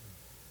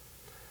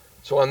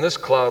 So on this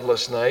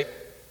cloudless night,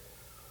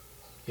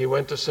 he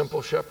went to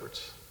simple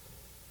shepherds.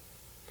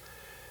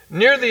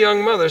 Near the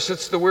young mother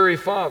sits the weary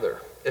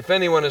father. If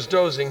anyone is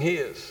dozing, he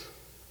is.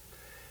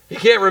 He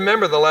can't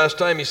remember the last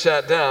time he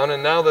sat down,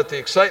 and now that the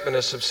excitement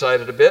has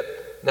subsided a bit,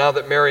 now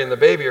that Mary and the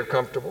baby are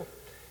comfortable,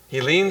 he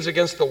leans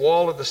against the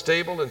wall of the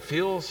stable and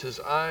feels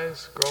his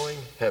eyes growing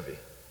heavy.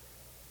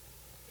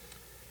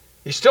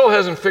 He still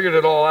hasn't figured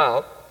it all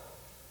out.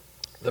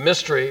 The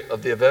mystery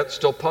of the event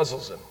still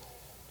puzzles him.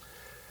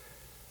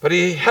 But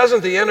he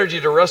hasn't the energy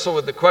to wrestle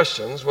with the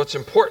questions. What's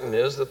important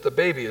is that the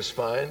baby is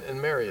fine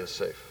and Mary is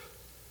safe.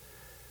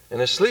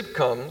 And as sleep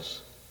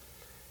comes,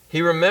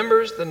 he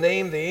remembers the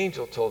name the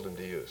angel told him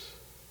to use.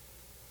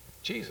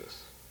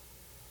 Jesus.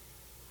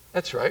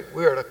 That's right,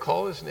 we are to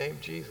call his name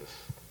Jesus.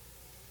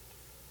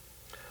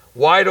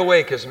 Wide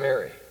awake is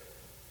Mary.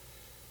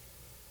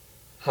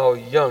 How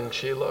young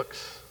she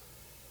looks.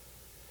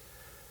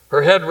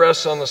 Her head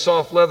rests on the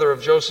soft leather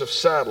of Joseph's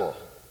saddle.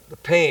 The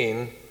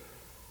pain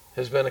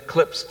has been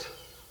eclipsed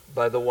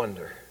by the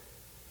wonder.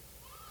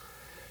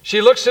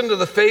 She looks into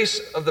the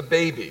face of the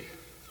baby,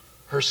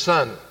 her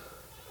son,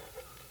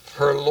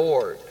 her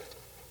Lord,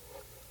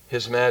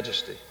 his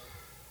majesty.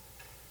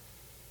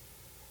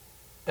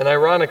 And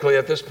ironically,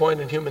 at this point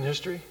in human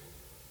history,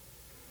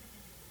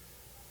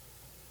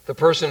 the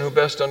person who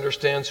best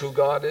understands who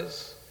God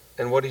is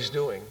and what he's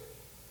doing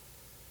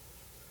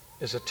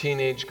is a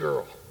teenage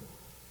girl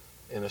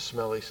in a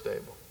smelly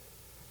stable.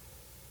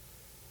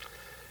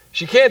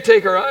 She can't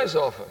take her eyes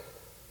off him.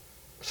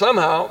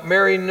 Somehow,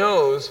 Mary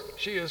knows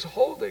she is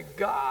holding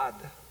God.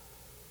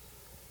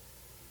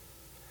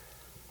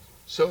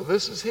 So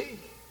this is he.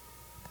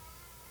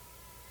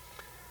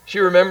 She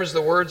remembers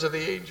the words of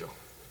the angel.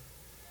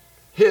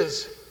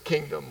 His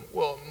kingdom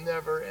will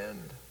never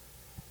end.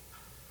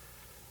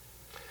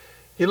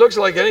 He looks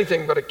like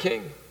anything but a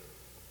king.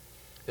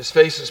 His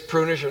face is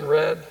prunish and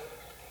red.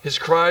 His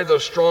cry, though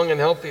strong and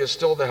healthy, is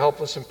still the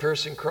helpless and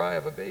piercing cry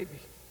of a baby.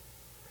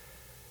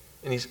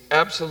 And he's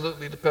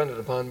absolutely dependent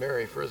upon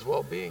Mary for his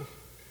well-being.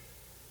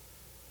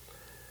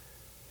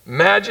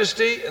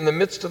 Majesty in the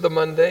midst of the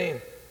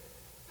mundane.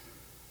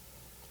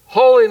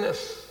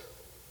 Holiness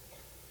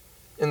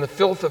in the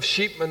filth of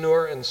sheep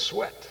manure and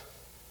sweat.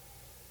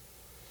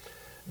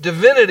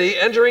 Divinity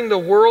entering the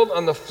world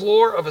on the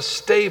floor of a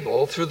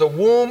stable, through the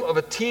womb of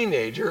a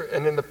teenager,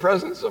 and in the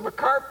presence of a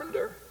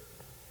carpenter.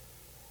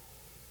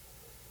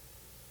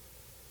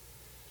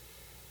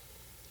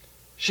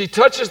 She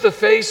touches the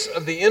face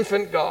of the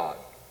infant God,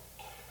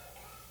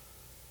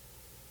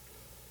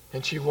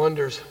 and she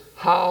wonders,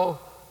 how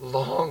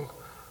long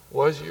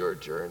was your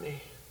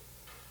journey?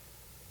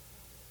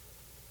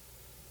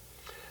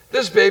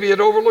 This baby had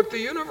overlooked the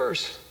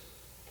universe.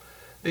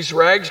 These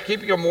rags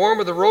keeping him warm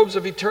with the robes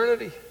of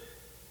eternity.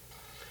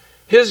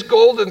 His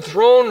golden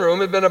throne room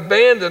had been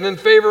abandoned in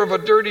favor of a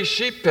dirty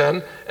sheep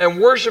pen,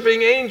 and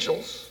worshiping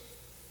angels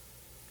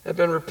had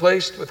been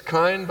replaced with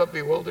kind but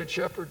bewildered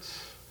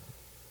shepherds.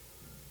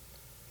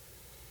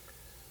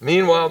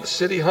 Meanwhile, the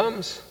city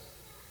hums.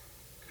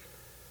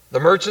 The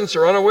merchants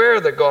are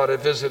unaware that God had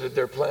visited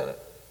their planet.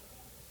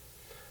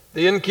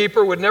 The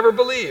innkeeper would never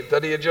believe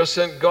that he had just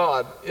sent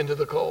God into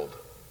the cold.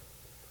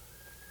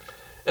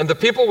 And the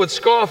people would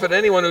scoff at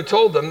anyone who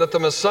told them that the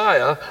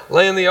Messiah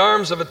lay in the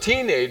arms of a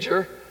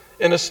teenager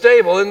in a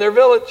stable in their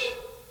village.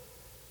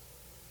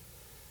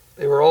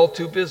 They were all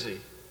too busy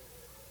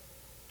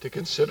to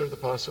consider the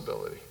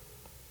possibility.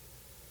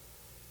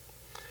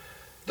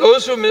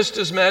 Those who missed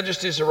His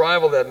Majesty's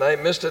arrival that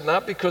night missed it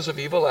not because of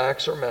evil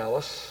acts or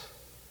malice.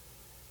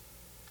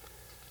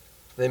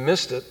 They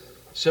missed it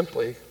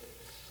simply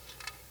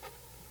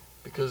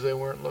because they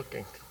weren't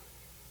looking.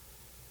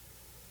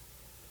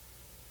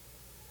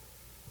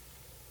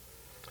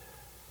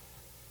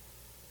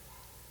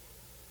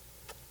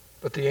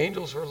 But the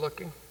angels were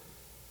looking,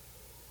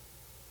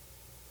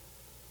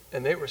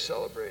 and they were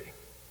celebrating.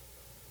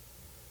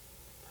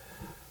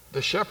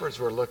 The shepherds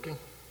were looking,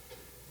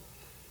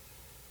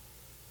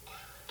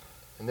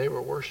 and they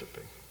were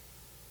worshiping.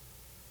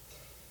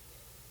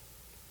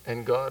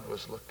 And God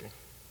was looking.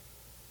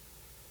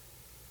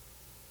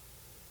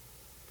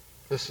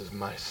 This is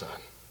my son.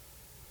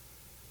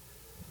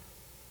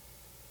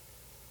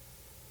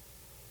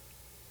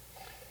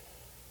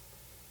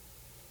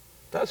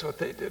 That's what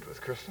they did with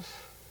Christmas.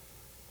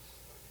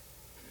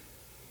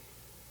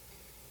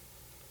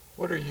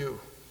 What are you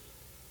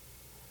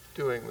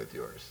doing with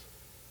yours?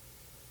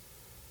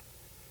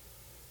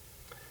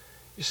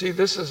 You see,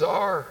 this is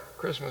our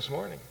Christmas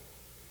morning.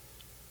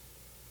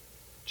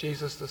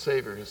 Jesus the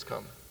Savior has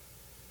come.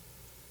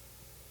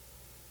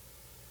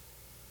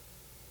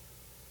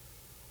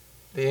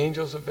 The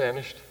angels have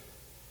vanished.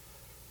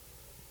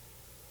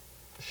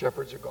 The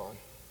shepherds are gone.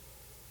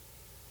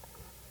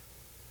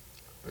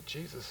 But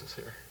Jesus is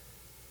here.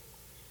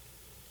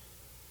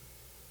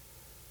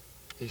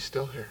 He's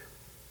still here.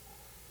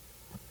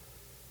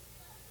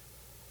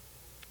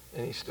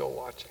 And He's still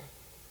watching.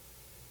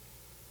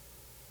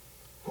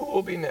 Who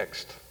will be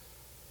next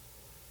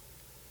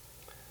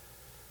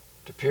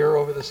to peer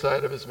over the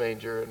side of His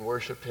manger and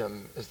worship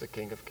Him as the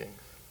King of Kings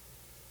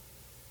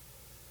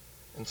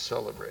and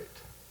celebrate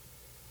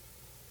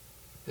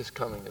His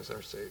coming as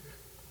our Savior?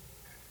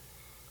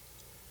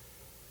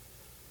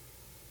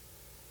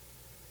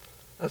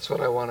 That's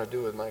what I want to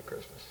do with my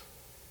Christmas.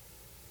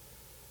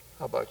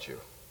 How about you?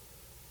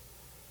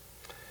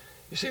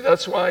 You see,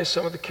 that's why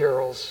some of the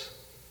carols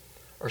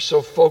are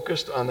so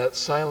focused on that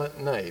silent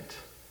night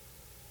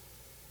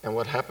and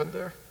what happened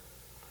there,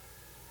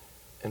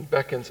 and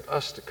beckons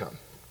us to come.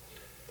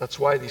 That's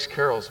why these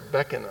carols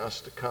beckon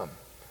us to come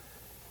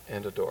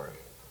and adore him.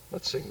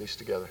 Let's sing these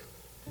together.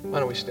 Why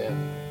don't we stand?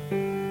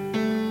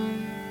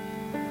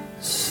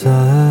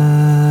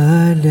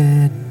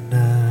 Silent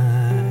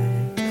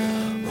night,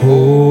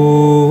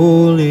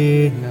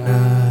 holy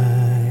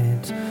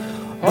night,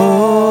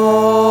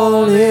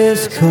 all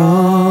is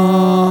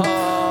calm,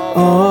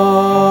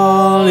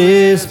 all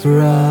is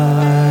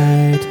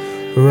bright,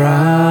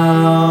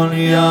 round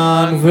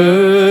yon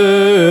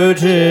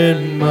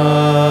virgin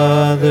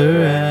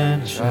mother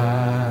and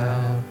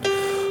child,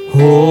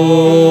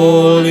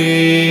 holy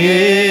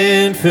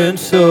infant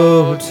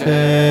so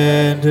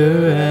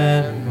tender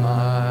and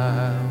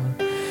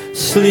mild,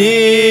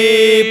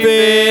 sleep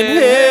in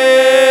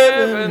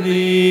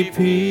heavenly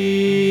peace,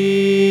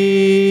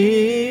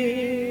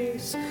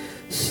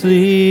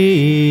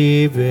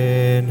 sleep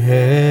in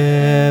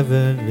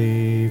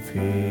heavenly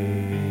peace.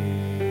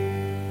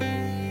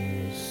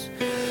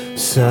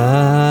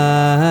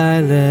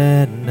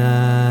 Silent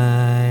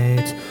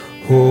night,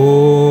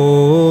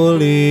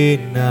 holy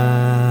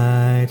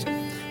night,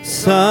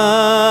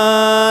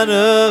 Son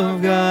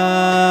of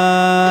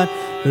God,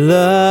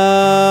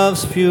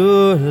 love's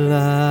pure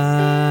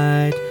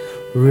light,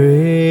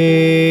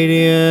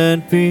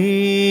 radiant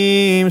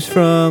beams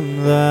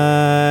from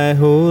thy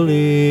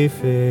holy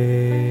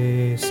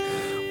face,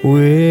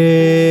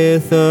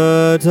 with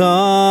the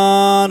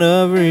dawn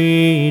of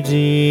redeeming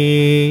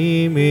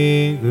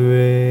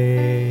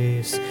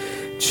grace.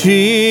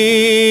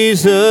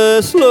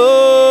 Jesus,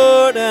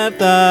 Lord, at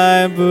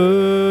thy birth,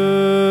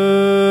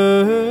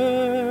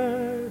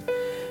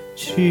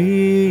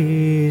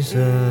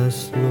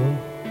 Jesus, Lord.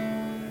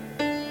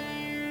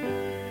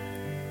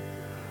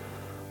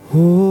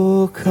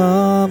 Oh,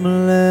 come,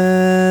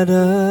 let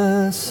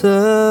us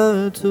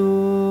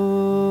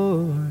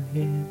adore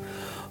him.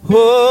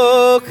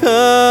 Oh,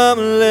 come,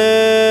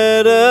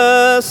 let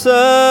us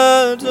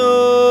adore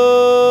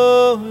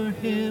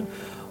him.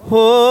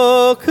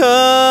 Oh,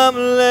 come,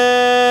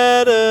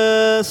 let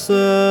us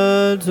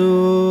adore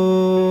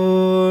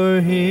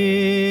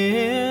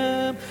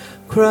him.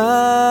 Christ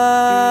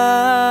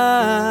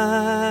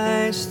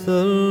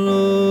the Lord.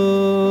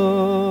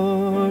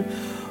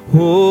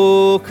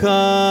 Oh,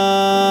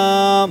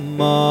 come,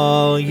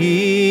 all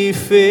ye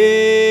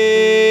faithful,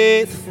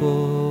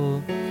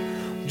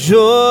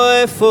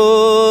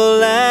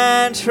 joyful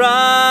and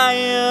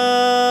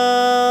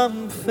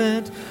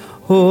triumphant.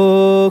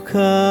 O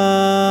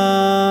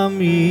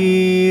come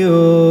ye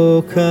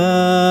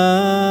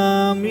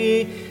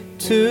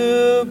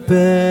to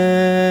Bethlehem.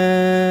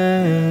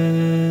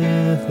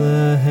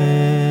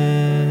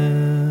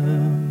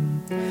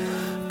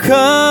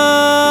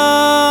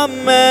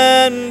 Come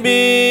and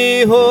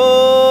behold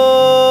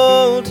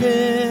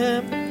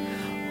him,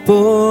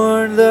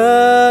 born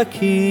the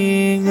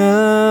King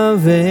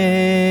of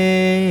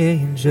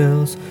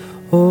angels.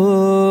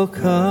 Oh,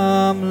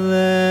 come,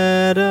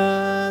 let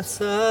us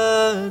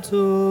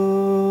adore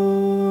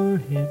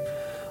him.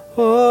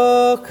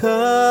 Oh,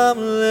 come,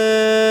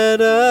 let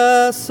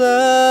us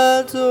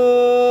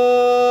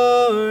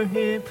adore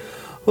him.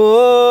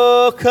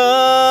 Oh,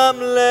 come,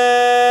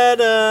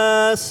 let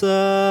us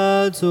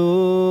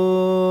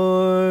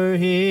adore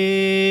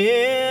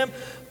him.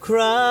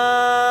 Christ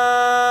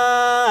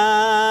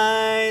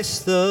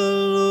the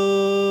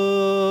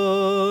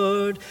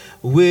Lord.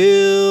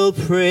 Will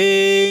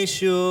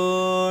praise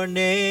your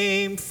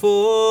name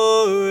forever.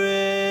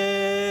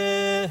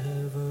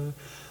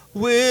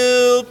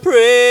 We'll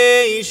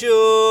praise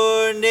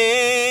your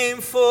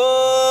name forever.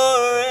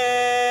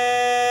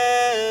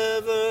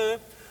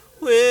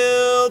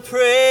 We'll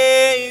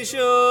praise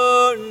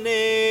your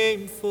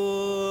name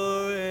forever.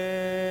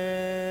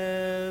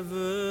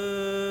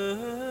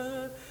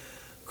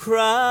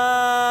 Christ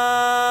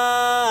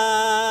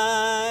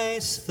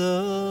the Lord.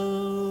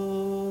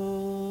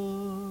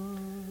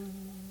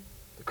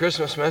 The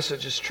Christmas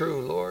message is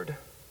true, Lord.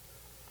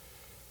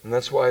 And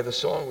that's why the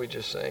song we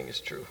just sang is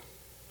true.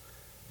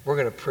 We're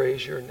going to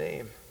praise your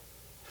name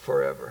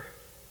forever.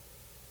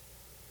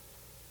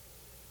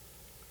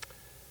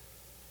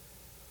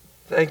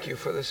 Thank you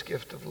for this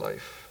gift of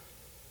life.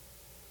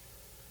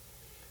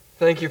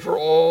 Thank you for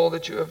all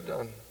that you have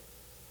done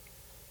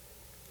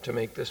to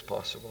make this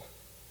possible.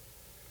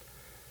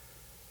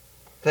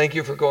 Thank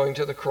you for going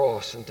to the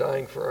cross and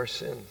dying for our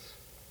sins.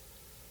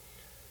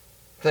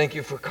 Thank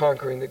you for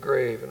conquering the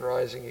grave and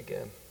rising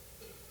again.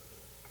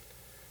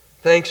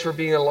 Thanks for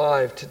being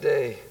alive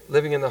today,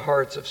 living in the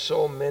hearts of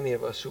so many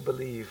of us who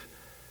believe,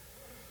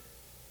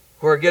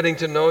 who are getting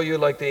to know you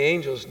like the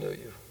angels knew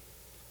you,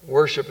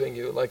 worshiping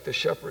you like the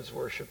shepherds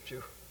worshiped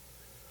you.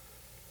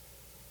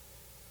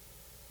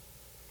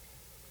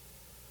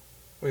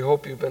 We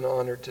hope you've been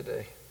honored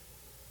today.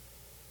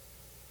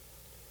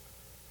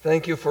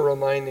 Thank you for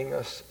reminding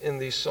us in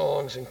these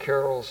songs and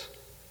carols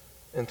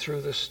and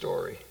through this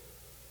story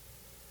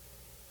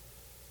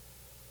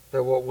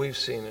that what we've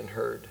seen and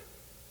heard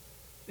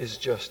is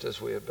just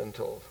as we have been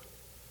told.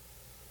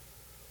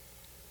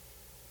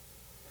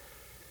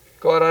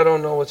 God, I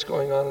don't know what's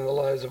going on in the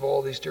lives of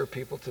all these dear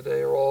people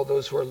today or all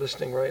those who are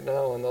listening right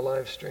now on the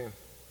live stream.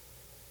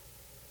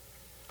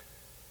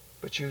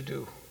 But you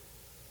do.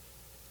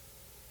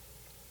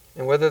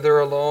 And whether they're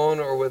alone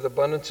or with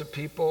abundance of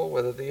people,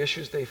 whether the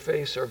issues they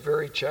face are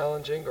very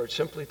challenging or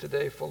simply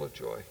today full of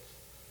joy,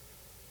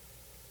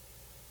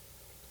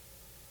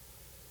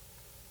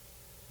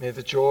 may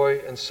the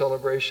joy and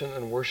celebration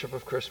and worship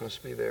of Christmas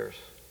be theirs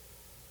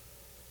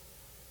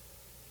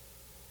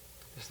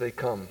as they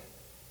come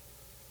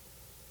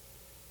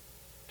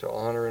to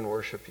honor and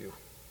worship you.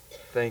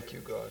 Thank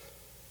you, God.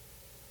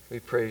 We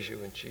praise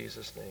you in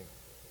Jesus' name.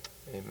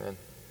 Amen.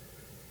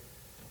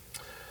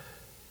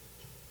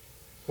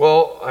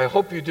 Well, I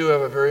hope you do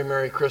have a very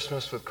Merry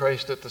Christmas with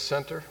Christ at the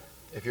center.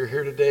 If you're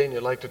here today and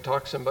you'd like to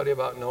talk to somebody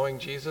about knowing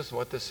Jesus and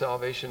what this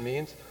salvation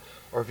means,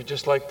 or if you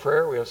just like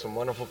prayer, we have some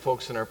wonderful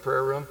folks in our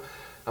prayer room.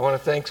 I want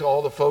to thank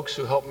all the folks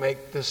who helped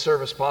make this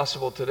service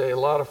possible today. A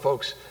lot of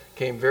folks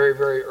came very,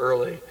 very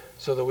early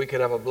so that we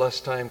could have a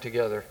blessed time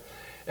together.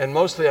 And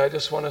mostly I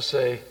just want to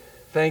say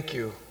thank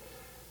you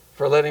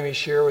for letting me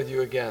share with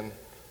you again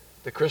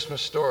the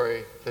Christmas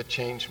story that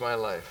changed my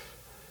life.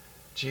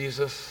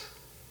 Jesus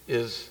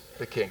is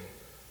the King.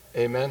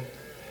 Amen.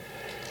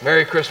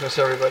 Merry Christmas,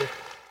 everybody.